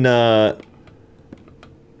in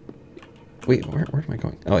wait, where am I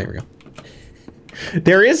going? Oh, here we go.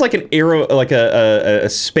 There is like an aero, like a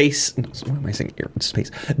space. What am I saying? Aero, space.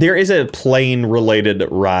 There is a plane-related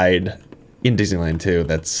ride in Disneyland too.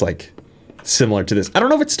 That's like similar to this. I don't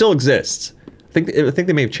know if it still exists. I think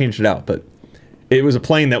they may have changed it out, but it was a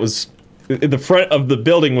plane that was in the front of the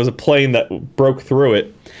building was a plane that broke through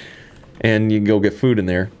it, and you can go get food in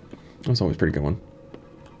there. That was always a pretty good one.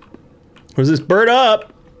 Was this bird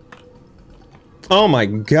up? Oh my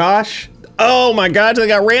gosh! Oh my gosh! I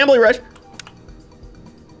got Rambley Rush.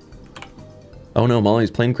 Oh no, Molly's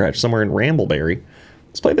plane crashed somewhere in Rambleberry.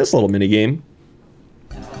 Let's play this little mini game.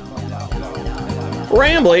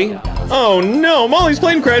 Rambley? Oh no, Molly's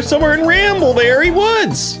plane crashed somewhere in Rambleberry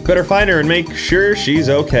Woods. Better find her and make sure she's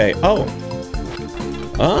okay. Oh.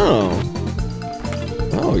 Oh.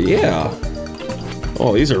 Oh yeah.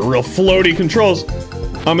 Oh, these are real floaty controls.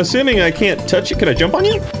 I'm assuming I can't touch it. Can I jump on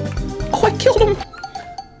you? Oh, I killed him.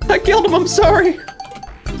 I killed him, I'm sorry.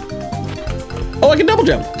 Oh, I can double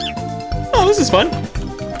jump. Oh, this is fun.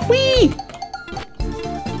 Whee!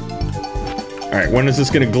 All right, when is this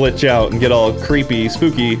gonna glitch out and get all creepy,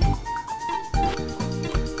 spooky?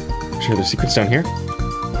 Sure, there's secrets down here?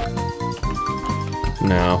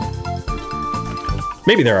 No.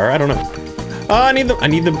 Maybe there are, I don't know. Oh, I need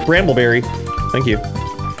the Brambleberry. Thank you.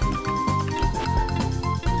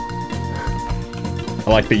 I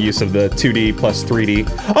like the use of the 2D plus 3D.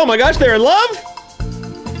 Oh my gosh, they're in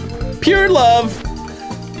love! Pure love!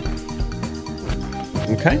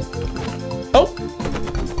 Okay. Oh!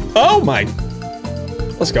 Oh my!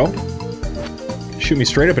 Let's go. Shoot me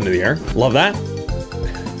straight up into the air. Love that.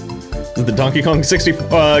 This is the Donkey Kong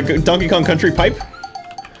Donkey Kong Country pipe.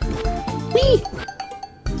 Whee!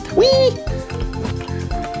 Whee!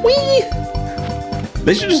 Whee!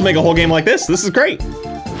 They should just make a whole game like this. This is great.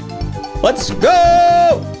 Let's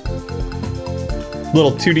go!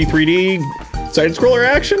 Little 2D, 3D side-scroller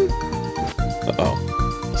action.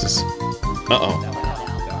 Uh-oh. This is... Uh-oh.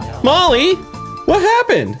 Molly! What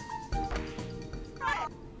happened?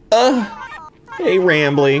 Hey,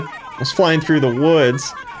 Rambley. I was flying through the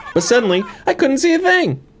woods, but suddenly, I couldn't see a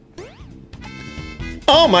thing.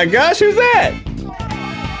 Oh my gosh, who's that?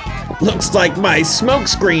 Looks like my smoke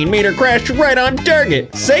screen made her crash right on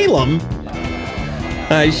target. Salem?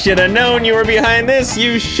 I should have known you were behind this,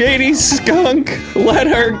 you shady skunk. Let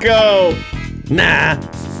her go. Nah.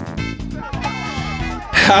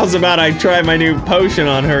 How's about I try my new potion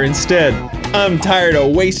on her instead? I'm tired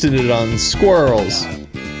of wasting it on squirrels.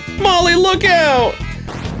 Molly, look out!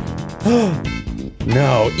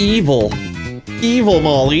 No, evil. Evil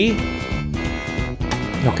Molly.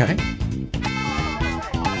 Okay.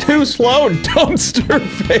 Too slow, dumpster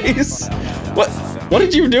face. What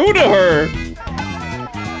did you do to her?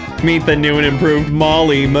 Meet the new and improved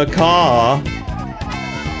Molly Macaw.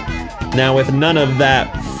 Now with none of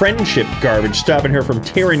that friendship garbage stopping her from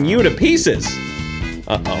tearing you to pieces.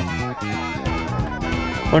 Uh-oh.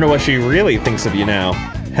 Wonder what she really thinks of you now.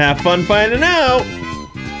 Have fun finding out.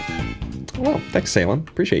 Well, thanks, Salem.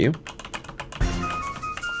 Appreciate you.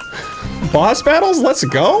 Boss battles? Let's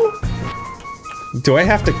go? Do I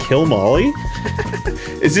have to kill Molly?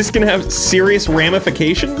 Is this gonna have serious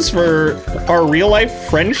ramifications for our real life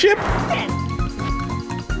friendship?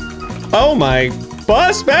 Oh my,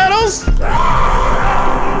 boss battles?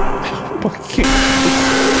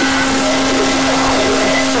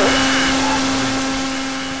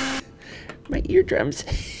 My eardrums.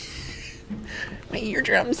 My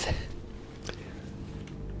eardrums.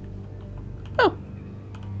 Oh.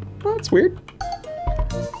 Well, that's weird.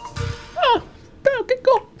 Oh, okay,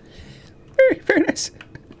 cool. Very nice.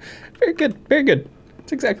 Very good, very good.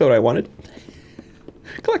 That's exactly what I wanted.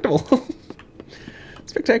 Collectible.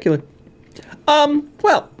 Spectacular.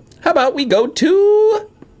 Well, how about we go to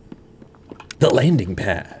the landing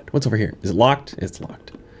pad? What's over here? Is it locked? It's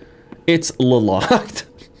locked. It's locked.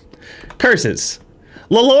 Curses.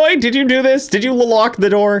 Lloyd, did you do this? Did you lock the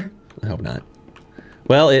door? I hope not.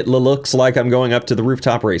 Well, it looks like I'm going up to the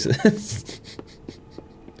rooftop races.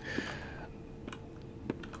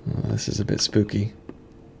 Oh, this is a bit spooky.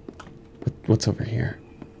 What's over here?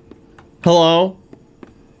 Hello?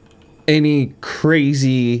 Any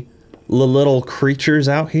crazy little creatures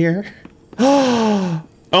out here?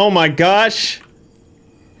 Oh my gosh!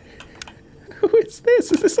 Who is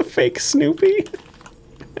this? Is this a fake Snoopy?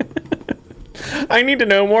 I need to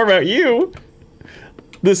know more about you.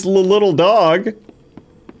 This little dog.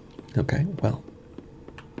 Okay, well.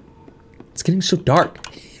 It's getting so dark.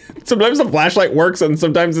 Sometimes the flashlight works and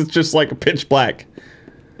sometimes it's just like pitch black.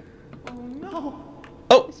 Oh no.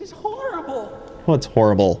 Oh. This is horrible. What's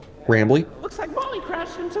horrible? Rambly? Looks like Molly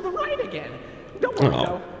crashed into the right again. Don't worry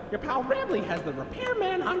though. Your pal Rambley has the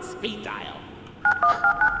repairman on speed dial.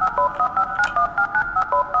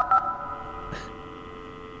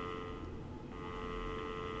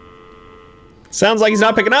 Sounds like he's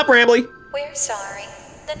not picking up, Rambly. We're sorry.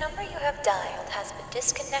 The number you have dialed has been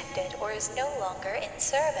disconnected or is no longer in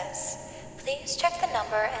service. Please check the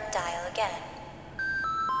number and dial again.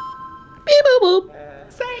 Beep boop boop.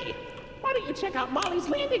 Say, why don't you check out Molly's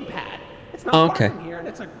landing pad? It's not far from here, and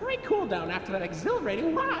it's a great cool down after that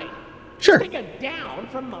exhilarating ride. Sure. Take a down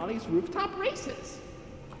from Molly's rooftop races.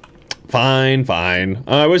 Fine, fine.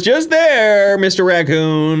 I was just there, Mr.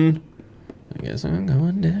 Raccoon. I guess I'm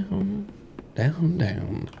going down,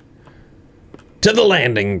 down. To the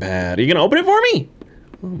landing pad. Are you gonna open it for me?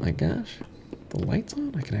 Oh my gosh. The light's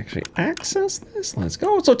on. I can actually access this. Let's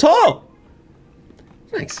go. It's so tall.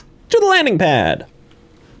 Nice. To the landing pad.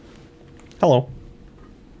 Hello.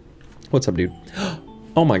 What's up, dude?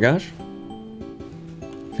 Oh my gosh.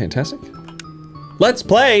 Fantastic. Let's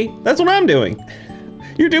play. That's what I'm doing.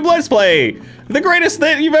 YouTube Let's Play. The greatest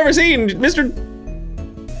that you've ever seen, Mr.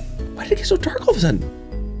 Why did it get so dark all of a sudden?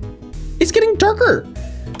 It's getting darker.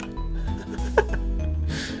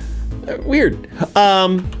 Weird. I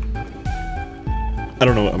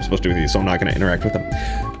don't know what I'm supposed to do with these, so I'm not going to interact with them.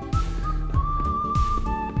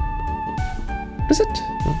 Is it?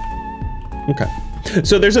 Oh. Okay.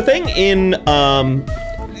 So there's a thing in,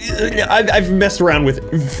 I've messed around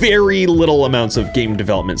with very little amounts of game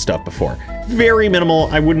development stuff before. Very minimal.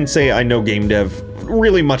 I wouldn't say I know game dev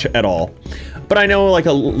really much at all. But I know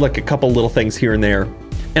like a couple little things here and there.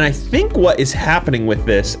 And I think what is happening with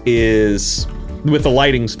this is, with the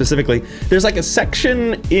lighting specifically, there's like a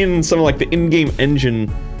section in some of like the in-game engine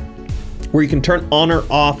where you can turn on or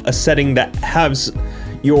off a setting that has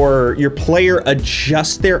your player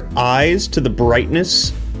adjust their eyes to the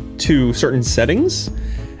brightness to certain settings.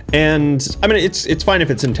 And I mean, it's fine if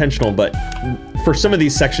it's intentional, but for some of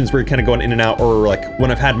these sections where you're kind of going in and out, or like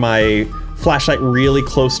when I've had my flashlight really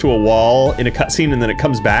close to a wall in a cutscene and then it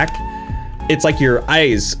comes back, it's like your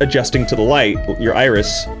eyes adjusting to the light, your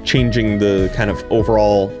iris changing the kind of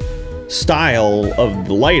overall style of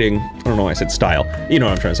the lighting. I don't know why I said style. You know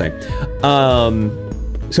what I'm trying to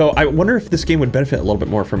say. So I wonder if this game would benefit a little bit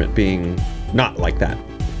more from it being not like that.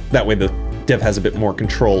 That way the dev has a bit more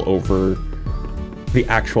control over the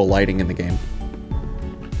actual lighting in the game.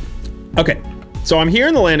 Okay, so I'm here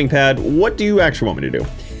in the landing pad. What do you actually want me to do?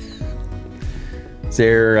 Is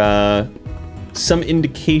there some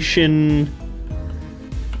indication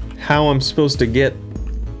how I'm supposed to get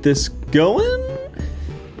this going?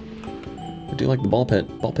 I do like the ball pit.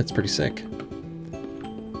 Ball pit's pretty sick.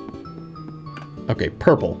 Okay,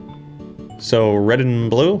 purple. So red and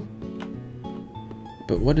blue?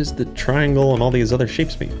 But what does the triangle and all these other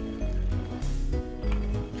shapes mean?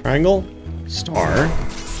 Triangle? Star?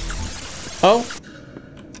 Oh!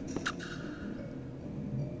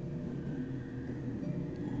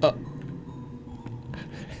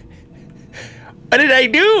 What did I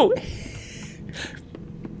do?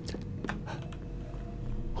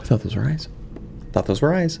 I thought those were eyes. Thought those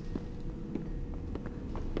were eyes.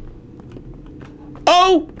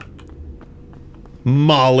 Oh!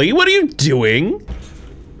 Molly, what are you doing?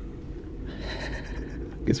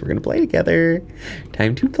 Guess we're gonna play together.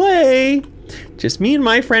 Time to play. Just me and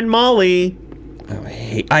my friend Molly. Oh,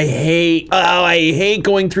 I hate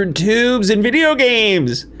going through tubes in video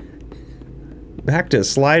games. Back to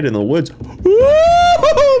Slide in the Woods.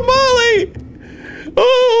 Oh, Molly!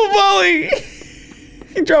 Oh, Molly!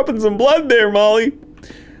 You're dropping some blood there, Molly.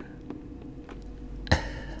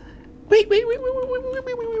 Wait.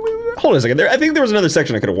 Hold on a second. I think there was another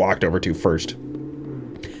section I could have walked over to first.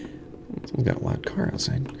 Someone's got a loud car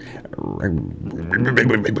outside.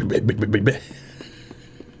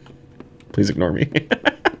 Please ignore me.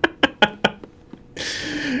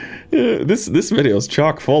 This video is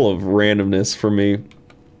chock full of randomness for me.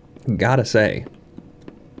 Gotta say.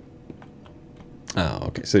 Oh,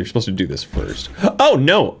 okay. So you're supposed to do this first. Oh,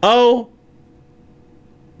 no. Oh.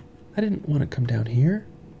 I didn't want to come down here.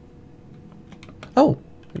 Oh,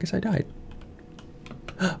 I guess I died.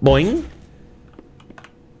 Boing.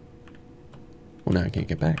 Well, now I can't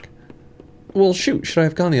get back. Well, shoot. Should I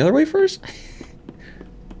have gone the other way first?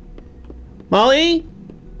 Molly?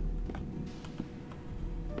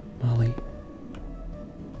 Molly.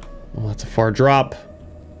 Well, that's a far drop.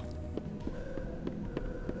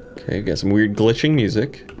 Okay, got some weird glitching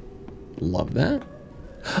music. Love that.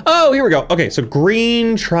 Oh, here we go. Okay, so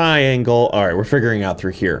green triangle. All right, we're figuring out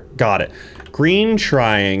through here. Got it. Green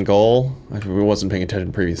triangle. I wasn't paying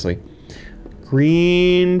attention previously.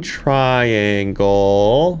 Green triangle.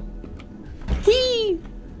 Whee!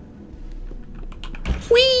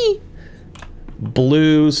 Whee!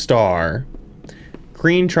 Blue star.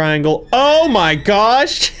 Green triangle. Oh my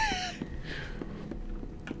gosh!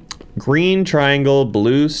 Green triangle,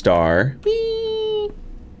 blue star. Whee!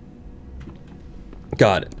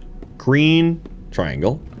 Got it. Green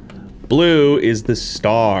triangle. Blue is the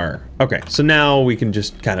star. Okay, so now we can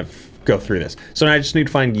just kind of go through this. So now I just need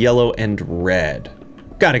to find yellow and red.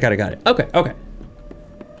 Got it. Okay.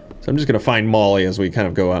 So I'm just gonna find Molly as we kind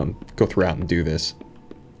of go throughout and do this.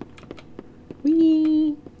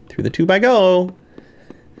 Whee! Through the tube I go.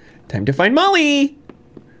 Time to find Molly!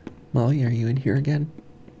 Molly, are you in here again?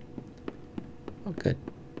 Oh, good.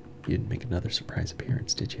 You didn't make another surprise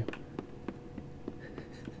appearance, did you?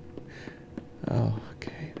 Oh,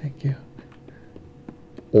 okay, thank you.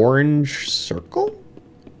 Orange circle?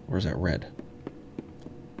 Or is that red?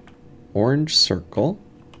 Orange circle.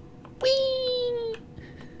 Whee!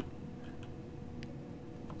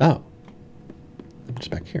 Oh. I'm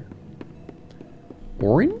just back here.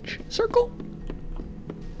 Orange circle?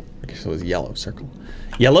 Okay, so it was yellow circle.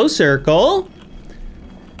 Yellow circle.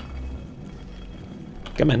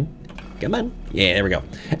 Come on. Yeah, there we go.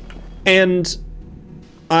 And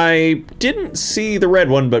I didn't see the red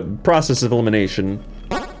one, but process of elimination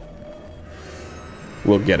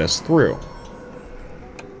will get us through.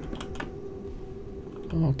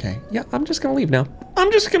 Okay. Yeah, I'm just gonna leave now.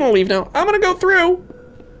 I'm gonna go through.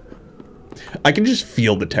 I can just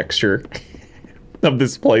feel the texture of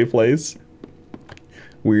this place.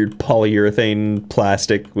 Weird polyurethane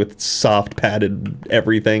plastic with soft padded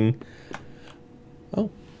everything. Oh,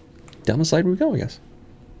 down the slide we go, I guess.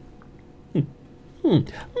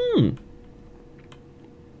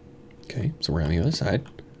 Okay, so we're on the other side.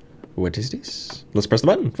 What is this? Let's press the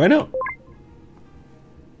button, find out.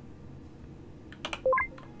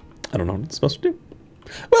 I don't know what it's supposed to do.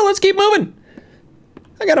 Well, let's keep moving.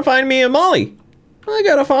 I gotta find me a Molly. I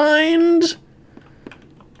gotta find...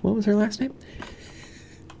 What was her last name?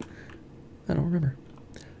 I don't remember.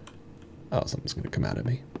 Oh, something's gonna come out at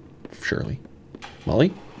me. Surely.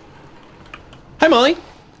 Molly? Hi, Molly!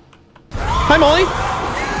 Hi, Molly!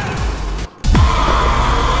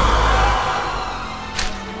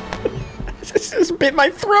 This is bit my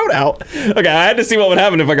throat out. Okay, I had to see what would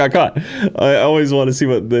happen if I got caught. I always want to see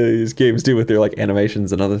what these games do with their like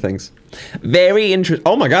animations and other things. Very interesting.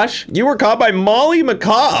 Oh my gosh, you were caught by Molly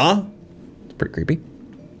Macaw. It's pretty creepy.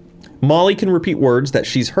 Molly can repeat words that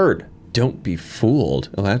she's heard. Don't be fooled.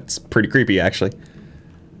 Oh, that's pretty creepy, actually.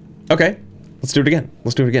 Okay, let's do it again.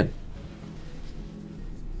 Let's do it again.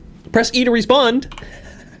 Press E to respond.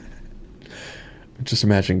 Just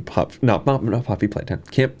imagining not Poppy Playtime.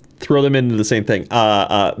 Can't throw them into the same thing.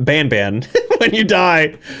 Ban. When you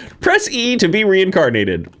die, press E to be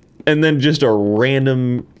reincarnated. And then just a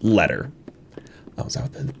random letter. Oh, is that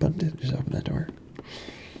what the button did? Just open that door.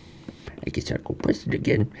 I guess I'll go press it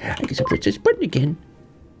again. I guess I'll press this button again.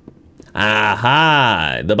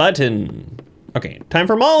 Aha! The button. Okay, time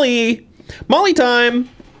for Molly. Molly time.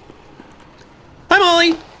 Hi,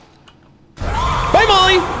 Molly. Bye,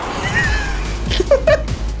 Molly.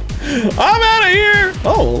 I'm out of here.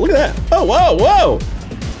 Oh, look at that. Oh, whoa, whoa.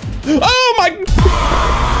 Oh my.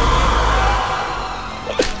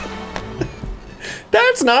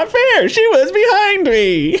 That's not fair. She was behind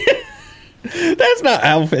me. That's not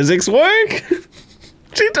how physics work.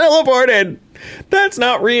 She teleported. That's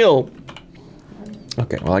not real.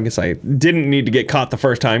 Okay, well, I guess I didn't need to get caught the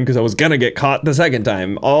first time because I was gonna get caught the second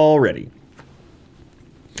time already.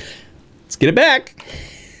 Let's get it back.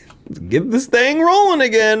 Let's get this thing rolling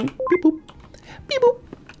again. Beep boop. Beep boop.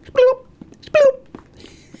 Bloop. Bloop.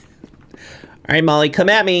 All right, Molly, come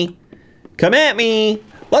at me. Come at me.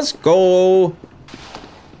 Let's go.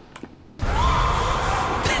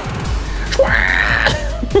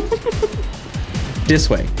 This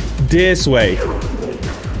way. This way.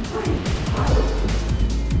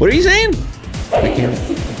 What are you saying?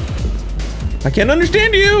 I can't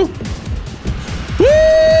understand you.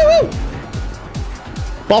 Woo!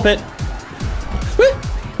 Ball pit. Woo!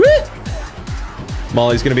 Woo!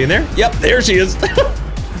 Molly's gonna be in there. Yep, there she is.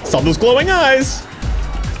 Saw those glowing eyes.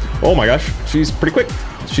 Oh my gosh, she's pretty quick.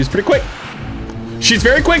 She's pretty quick. She's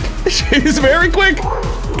very quick. She's very quick.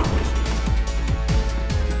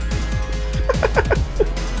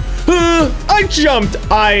 I jumped.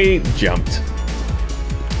 I jumped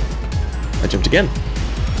again.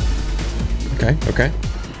 Okay, okay.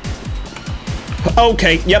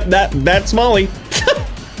 Okay, yep, that's Molly.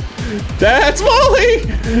 That's Molly!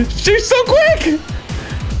 She's so quick!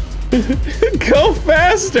 Go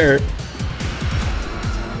faster!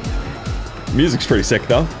 Music's pretty sick,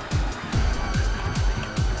 though.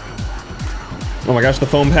 Oh my gosh, the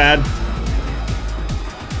foam pad.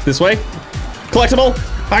 This way. Collectible!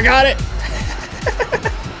 I got it!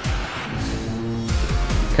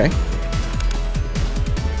 Okay.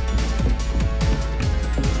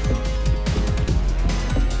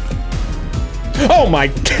 Oh my,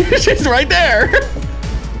 she's right there.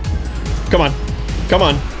 Come on, come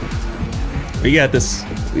on. We got this,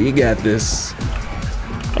 we got this.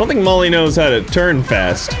 I don't think Molly knows how to turn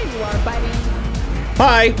fast. There you are, buddy.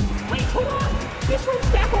 Hi. Wait, hold on. This one's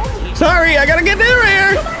staff only. Sorry, I gotta get near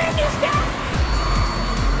here. Come on in, you staff.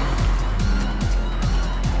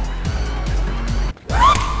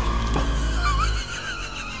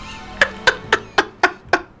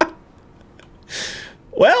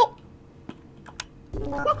 Well.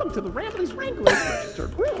 Welcome to the Rambley's Wrangler's Register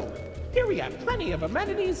Grill. Here we have plenty of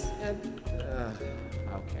amenities and,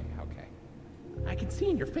 okay. I can see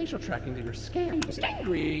in your facial tracking that you're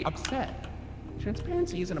angry, upset.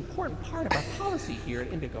 Transparency is an important part of our policy here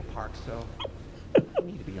at Indigo Park, so I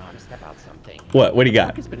need to be honest about something. What do you got?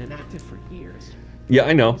 The park has been inactive for years. Yeah,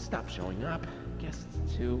 I know. Stop showing up. Guests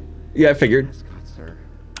too. Yeah, I figured. Mascot, sir.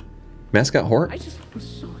 Mascot Hort? I just was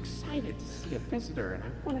so excited to see a visitor, and I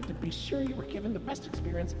wanted to be sure you were given the best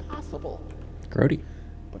experience possible. Grody.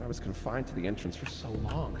 But I was confined to the entrance for so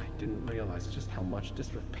long, I didn't realize just how much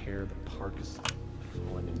disrepair the park is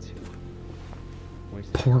fallen into.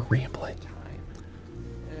 Poor Rambley.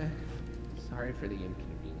 Sorry for the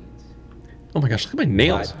inconvenience. Oh my gosh, look at my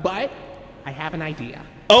nails. But I have an idea.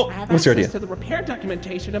 Oh, I have what's your access idea? to the repair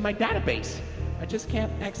documentation in my database. I just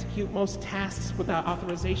can't execute most tasks without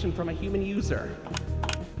authorization from a human user.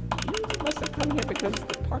 You must have come here because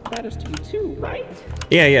the park matters to you too, right?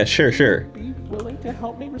 Yeah, sure. Be willing to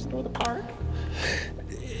help me restore the park?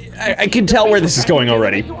 I can tell where this is going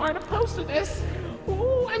already. You aren't opposed to this.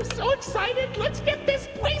 Oh, I'm so excited. Let's get this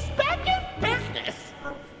place back in business.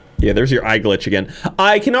 Yeah, there's your eye glitch again.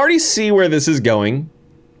 I can already see where this is going.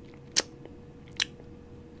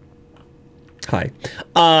 Hi.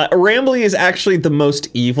 Rambley is actually the most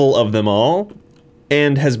evil of them all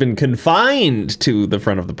and has been confined to the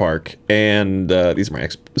front of the park. And these are my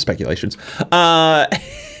speculations.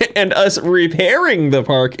 And us repairing the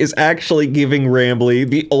park is actually giving Rambley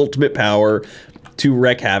the ultimate power to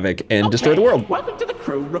wreak havoc and destroy the world. Welcome to the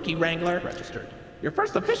crew, Rookie Wrangler. Registered. Your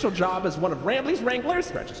first official job as one of Rambley's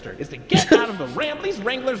Wranglers, registered, is to get out of the Rambley's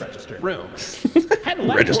Wranglers registered room. Head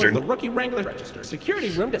left towards the Rookie Wrangler registered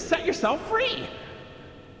security room to set yourself free.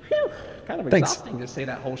 Phew, kind of exhausting to say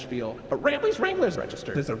that whole spiel. But Rambley's Wranglers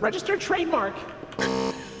registered is a registered trademark.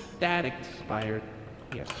 That expired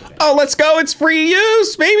yesterday. Oh, let's go! It's free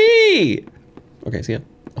use, baby! Okay, see ya.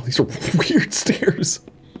 Oh, these are weird stairs.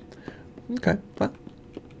 Okay, well,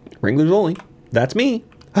 Wranglers only. That's me.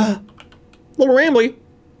 Little Rambley.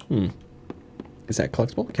 Is that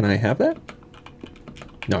collectible? Can I have that?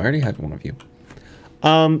 No, I already have one of you.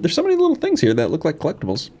 There's so many little things here that look like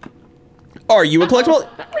collectibles. Are you a collectible?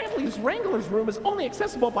 Rambley's Wranglers room is only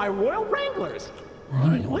accessible by Royal Wranglers.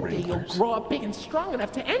 Maybe one day you'll grow up big and strong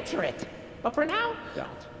enough to enter it. But for now,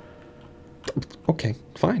 don't. Okay,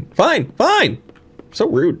 fine. Fine, fine! So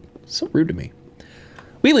rude. So rude to me.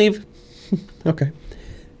 We leave. Okay.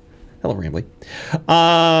 Hello, Rambley.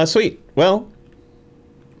 Sweet. Well.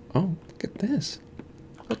 Oh, look at this.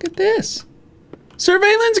 Look at this.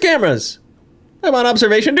 Surveillance cameras! I'm on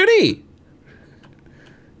observation duty!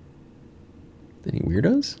 Any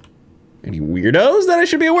weirdos? Any weirdos that I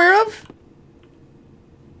should be aware of?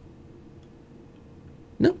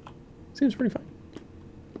 No. Seems pretty fine.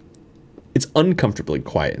 It's uncomfortably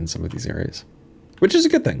quiet in some of these areas, which is a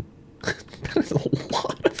good thing. That is a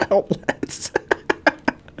lot of outlets.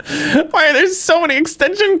 Why are there so many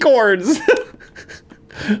extension cords?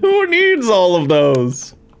 Who needs all of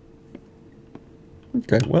those?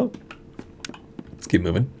 Okay, well, let's keep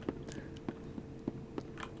moving.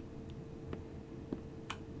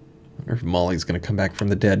 I wonder if Molly's gonna come back from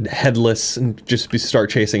the dead headless and just start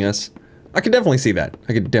chasing us. I could definitely see that.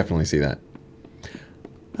 I could definitely see that.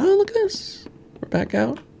 Oh, look at this. We're back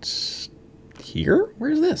out here?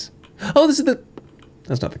 Where is this? Oh, this is the...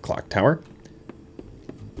 That's not the clock tower.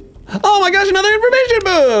 Oh my gosh, another information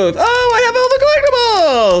booth! Oh, I have all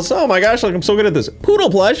the collectibles! Oh my gosh, like I'm so good at this. Poodle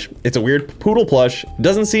plush. It's a weird poodle plush.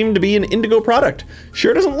 Doesn't seem to be an Indigo product.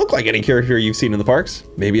 Sure doesn't look like any character you've seen in the parks.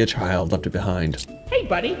 Maybe a child left it behind. Hey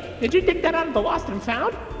buddy, did you dig that out of the lost and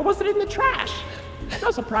found? Or was it in the trash?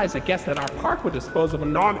 No surprise, I guess, that our park would dispose of a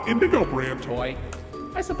non-Indigo brand toy.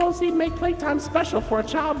 I suppose he'd make playtime special for a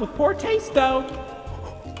child with poor taste, though.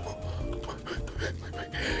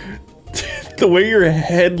 The way your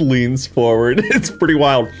head leans forward, it's pretty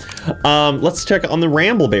wild. Let's check on the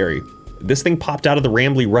Rambleberry. This thing popped out of the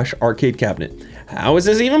Rambley Rush arcade cabinet. How is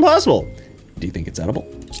this even possible? Do you think it's edible?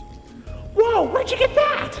 Whoa, where'd you get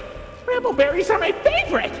that? Rambleberries are my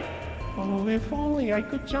favorite! Oh, if only I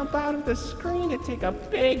could jump out of the screen to take a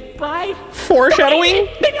big bite. Foreshadowing?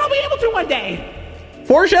 Maybe I'll be able to one day!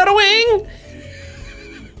 Foreshadowing!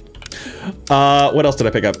 What else did I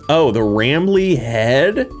pick up? Oh, the Rambley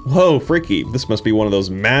head? Whoa, freaky. This must be one of those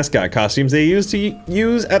mascot costumes they used to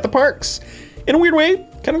use at the parks. In a weird way,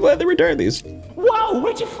 kind of glad they retired these. Whoa,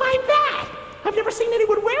 where'd you find that? I've never seen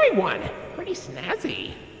anyone wearing one. Pretty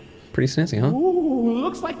snazzy. Pretty snazzy, huh? Ooh,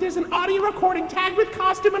 looks like there's an audio recording tagged with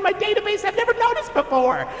costume in my database I've never noticed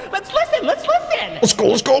before. Let's listen, let's listen. Let's go,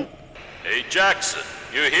 let's go. Hey, Jackson,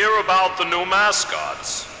 you hear about the new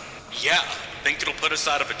mascots? Yeah, think it'll put us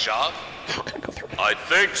out of a job? How can I go through? I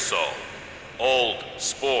think so. Old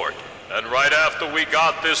sport. And right after we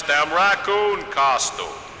got this damn raccoon costume.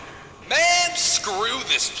 Man, screw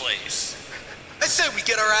this place. I said we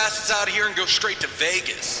get our asses out of here and go straight to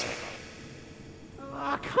Vegas.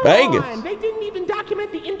 Aw, come Vegas. on. They didn't even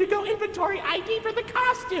document the Indigo inventory ID for the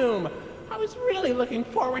costume. I was really looking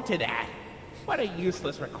forward to that. What a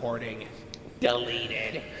useless recording.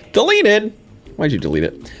 Deleted. Deleted? Why'd you delete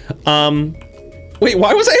it? Wait,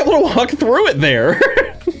 why was I able to walk through it there?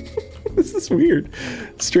 This is weird.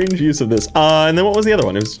 Strange use of this. And then what was the other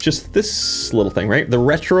one? It was just this little thing, right? The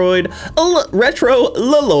retro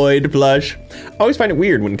Lloyd plush. I always find it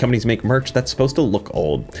weird when companies make merch that's supposed to look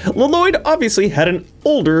old. Lloyd obviously had an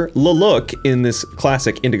older look in this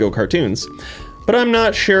classic Indigo cartoons, but I'm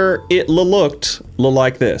not sure it looked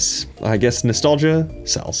like this. I guess nostalgia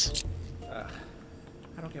sells.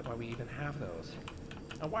 I don't get why we even have those.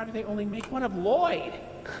 And why do they only make one of Lloyd?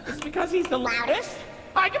 Is it because he's the loudest?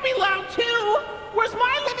 I can be loud too! Where's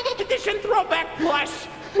my limited edition throwback plush?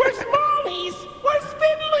 Where's Molly's? Where's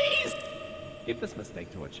Finley's? Give this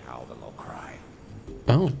mistake to a child and they'll cry.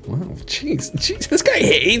 Oh, wow, jeez, this guy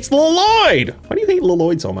hates Lloyd! Why do you hate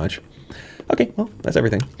Lloyd so much? Okay, well, that's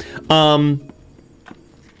everything.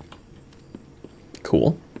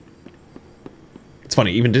 Cool. It's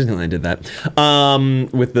funny, even Disneyland did that.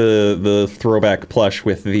 With the throwback plush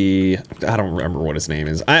with the, I don't remember what his name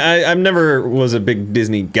is. I never was a big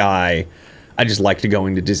Disney guy. I just liked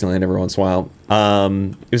going to Disneyland every once in a while.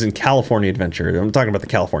 It was in California Adventure. I'm talking about the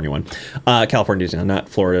California one. California Disneyland, not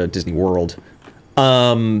Florida Disney World.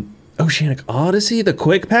 Oceanic Odyssey, the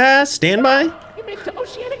Quick Pass, standby. You made it to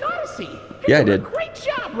Oceanic Odyssey. Yeah, I did. Great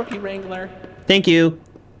job, Rookie Wrangler. Thank you.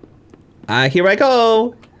 Here I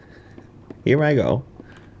go. Here I go.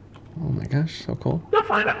 Oh my gosh, so cool. You'll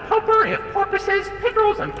find a pulper and porpoises,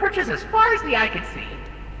 pickerels, and perches as far as the eye can see.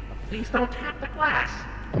 But please don't tap the glass.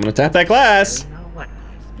 I'm gonna tap that glass. You know what?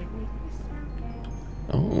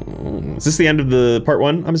 Oh, is this the end of the part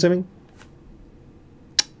 1, I'm assuming?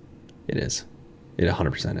 It is. It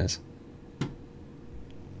 100% is.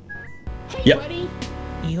 Hey, Yep. buddy.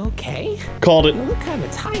 You okay? Called it. You look kind of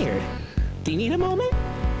tired. Do you need a moment?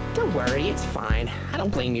 Don't worry, it's fine. I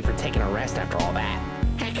don't blame you for taking a rest after all that.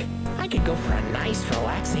 Heck, I could go for a nice,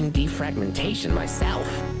 relaxing defragmentation myself.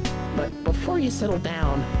 But before you settle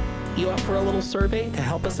down, you up for a little survey to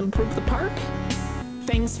help us improve the park?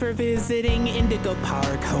 Thanks for visiting Indigo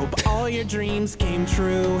Park. Hope all your dreams came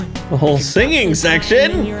true. The whole singing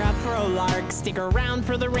section. You're up for a lark. Stick around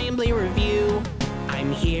for the RAMBLEY review.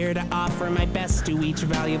 I'm here to offer my best to each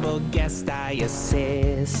valuable guest I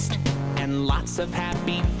assist. And lots of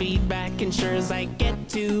happy feedback ensures I get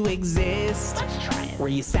to exist. Let's try it. Were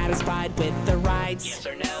you satisfied with the rides? Yes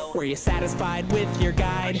or no? Were you satisfied with your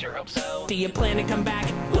guide? I sure hope so. Do you plan to come back?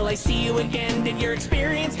 Will I see you again? Did your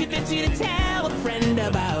experience convince you to tell a friend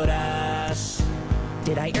about us?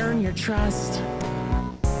 Did I earn your trust?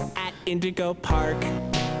 At Indigo Park.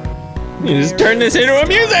 You just turn this into a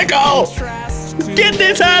musical! Get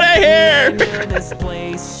this out of here! This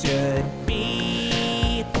place should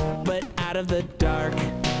be, but out of the dark.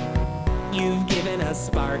 You've given a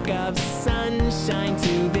spark of sunshine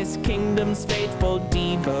to this kingdom's faithful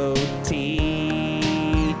devotee.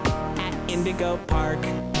 At Indigo Park,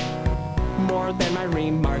 more than my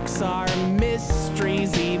remarks are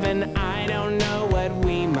mysteries. Even I don't know what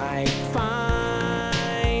we might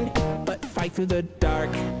find, but fight through the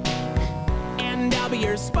dark. And I'll be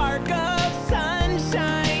your spark of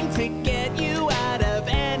sunshine to get you out of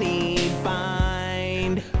any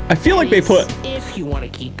bind. I feel like they put if you want to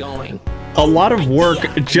keep going a lot of work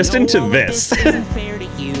just into this. Isn't fair to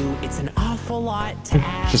you. It's an awful lot to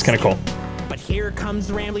ask. Just kind of cool. But here comes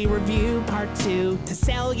RAMBLEY Review Part 2 to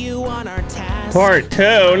sell you on our task. Part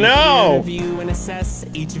 2, no! Review and assess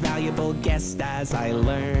each valuable guest as I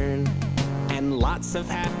learn. And lots of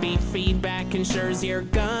happy feedback ensures you're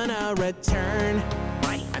gonna return.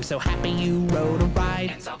 I'm so happy you rode a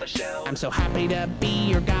ride and saw the show. I'm so happy to be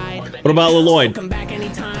your guide. What about Lloyd? Come back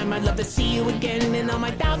anytime. I'd love to see you again. In all my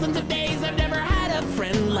thousands of days, I've never had a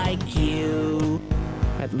friend like you.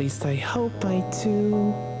 At least I hope I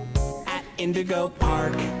do. At Indigo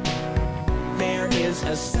Park, there is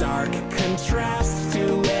a stark contrast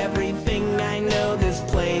to everything I know this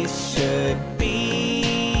place should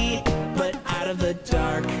be. But out of the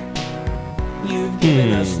dark, you've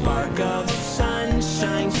given a spark of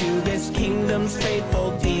sunshine to this kingdom's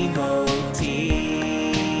faithful devotee.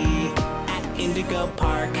 At Indigo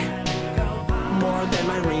Park, more than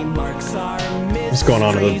my remarks are mysteries. What's going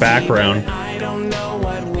on in the background? I don't know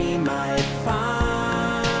what we might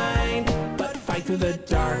find, but fight through the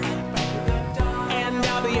dark, and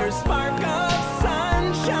I'll be your spark of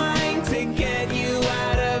sunshine to get you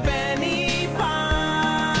out of any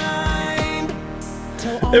bind.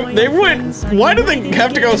 They would. Why do they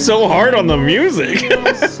have to go so hard on the music?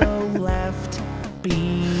 Left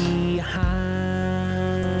behind.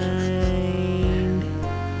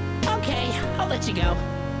 Okay, I'll let you go.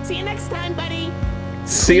 See you next time, buddy.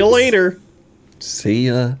 See you later. See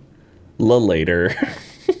ya later.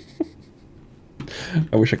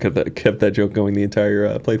 I wish I could have kept that joke going the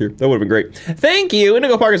entire playthrough. That would have been great. Thank you.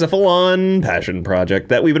 Indigo Park is a full-on passion project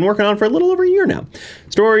that we've been working on for a little over a year now.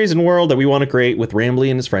 Stories and world that we want to create with RAMBLEY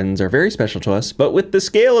and his friends are very special to us, but with the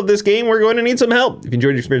scale of this game, we're going to need some help. If you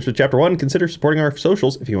enjoyed your experience with Chapter 1, consider supporting our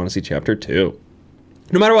socials if you want to see Chapter 2.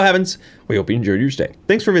 No matter what happens, we hope you enjoyed your stay.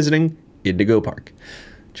 Thanks for visiting Indigo Park.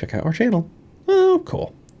 Check out our channel. Oh,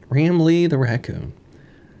 cool. RAMBLEY the Raccoon.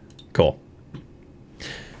 Cool.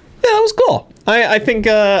 Yeah, that was cool. I think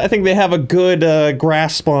they have a good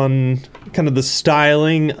grasp on kind of the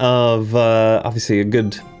styling of obviously a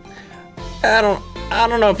good. I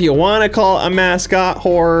don't know if you want to call it a mascot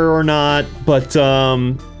horror or not, but I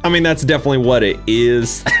mean that's definitely what it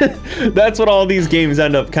is. That's what all these games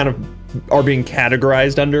end up kind of are being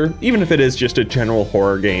categorized under, even if it is just a general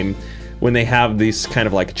horror game. When they have this kind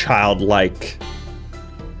of like childlike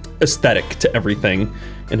aesthetic to everything,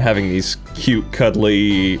 and having these cute,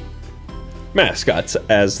 cuddly mascots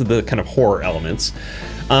as the kind of horror elements.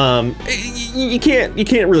 You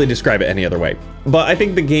can't really describe it any other way. But I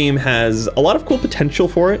think the game has a lot of cool potential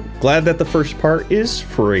for it. Glad that the first part is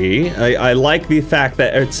free. I like the fact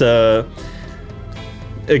that it's a,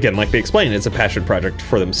 again, like they explained, it's a passion project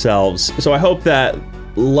for themselves. So I hope that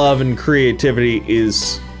love and creativity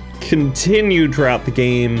is continued throughout the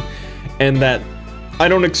game, and that I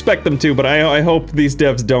don't expect them to, but I hope these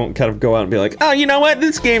devs don't kind of go out and be like, oh, you know what,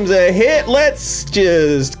 this game's a hit, let's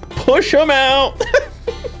just push them out.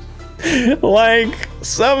 Like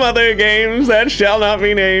some other games that shall not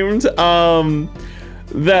be named,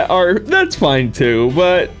 that's fine too,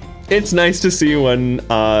 but it's nice to see when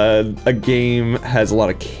a game has a lot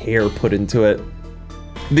of care put into it.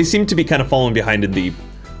 They seem to be kind of falling behind in the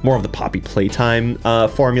more of the Poppy Playtime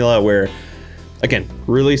formula, where, again,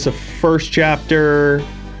 release a first chapter,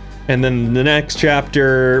 and then the next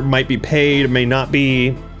chapter might be paid, may not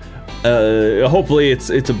be. Hopefully it's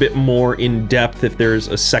a bit more in depth if there's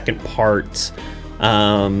a second part.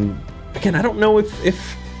 Again, I don't know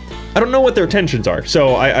I don't know what their intentions are,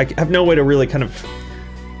 so I have no way to really kind of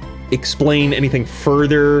explain anything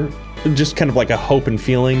further. Just kind of like a hope and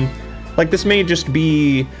feeling. Like, this may just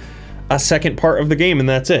be a second part of the game and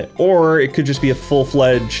that's it, or it could just be a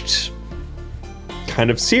full-fledged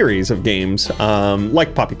kind of series of games,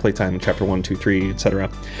 like Poppy Playtime, Chapter 1, 2, 3,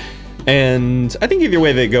 etc. And I think either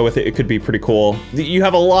way they go with it, it could be pretty cool. You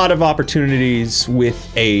have a lot of opportunities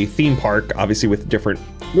with a theme park, obviously with different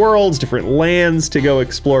worlds, different lands to go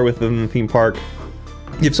explore within the theme park.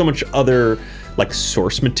 You have so much other, like,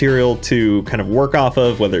 source material to kind of work off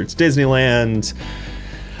of, whether it's Disneyland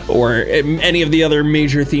or any of the other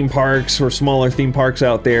major theme parks or smaller theme parks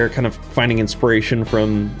out there, kind of finding inspiration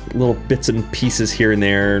from little bits and pieces here and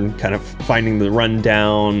there, and kind of finding the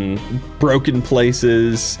rundown, broken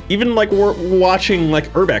places. Even like watching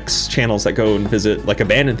like Urbex channels that go and visit like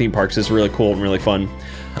abandoned theme parks is really cool and really fun.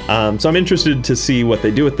 So I'm interested to see what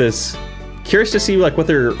they do with this. Curious to see like what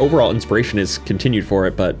their overall inspiration is continued for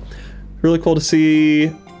it, but really cool to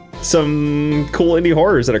see some cool indie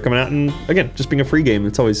horrors that are coming out, and again, just being a free game,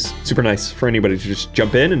 it's always super nice for anybody to just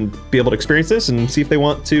jump in and be able to experience this and see if they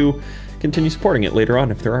want to continue supporting it later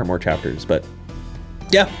on if there are more chapters. But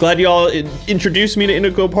yeah, glad you all introduced me to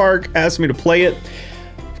Indigo Park, asked me to play it.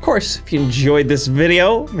 Of course, if you enjoyed this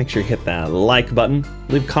video, make sure you hit that like button,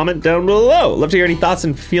 leave a comment down below. Love to hear any thoughts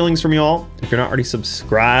and feelings from you all. If you're not already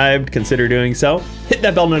subscribed, consider doing so. Hit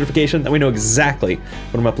that bell notification, that we know exactly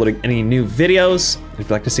when I'm uploading any new videos. If you'd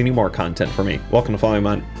like to see any more content from me, welcome to follow me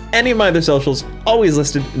on any of my other socials, always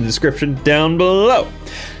listed in the description down below.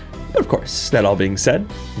 But of course, that all being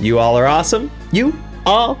said, you all are awesome. You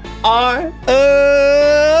all are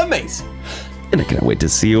amazing. And I cannot wait to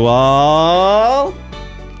see you all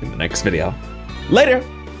in the next video. Later.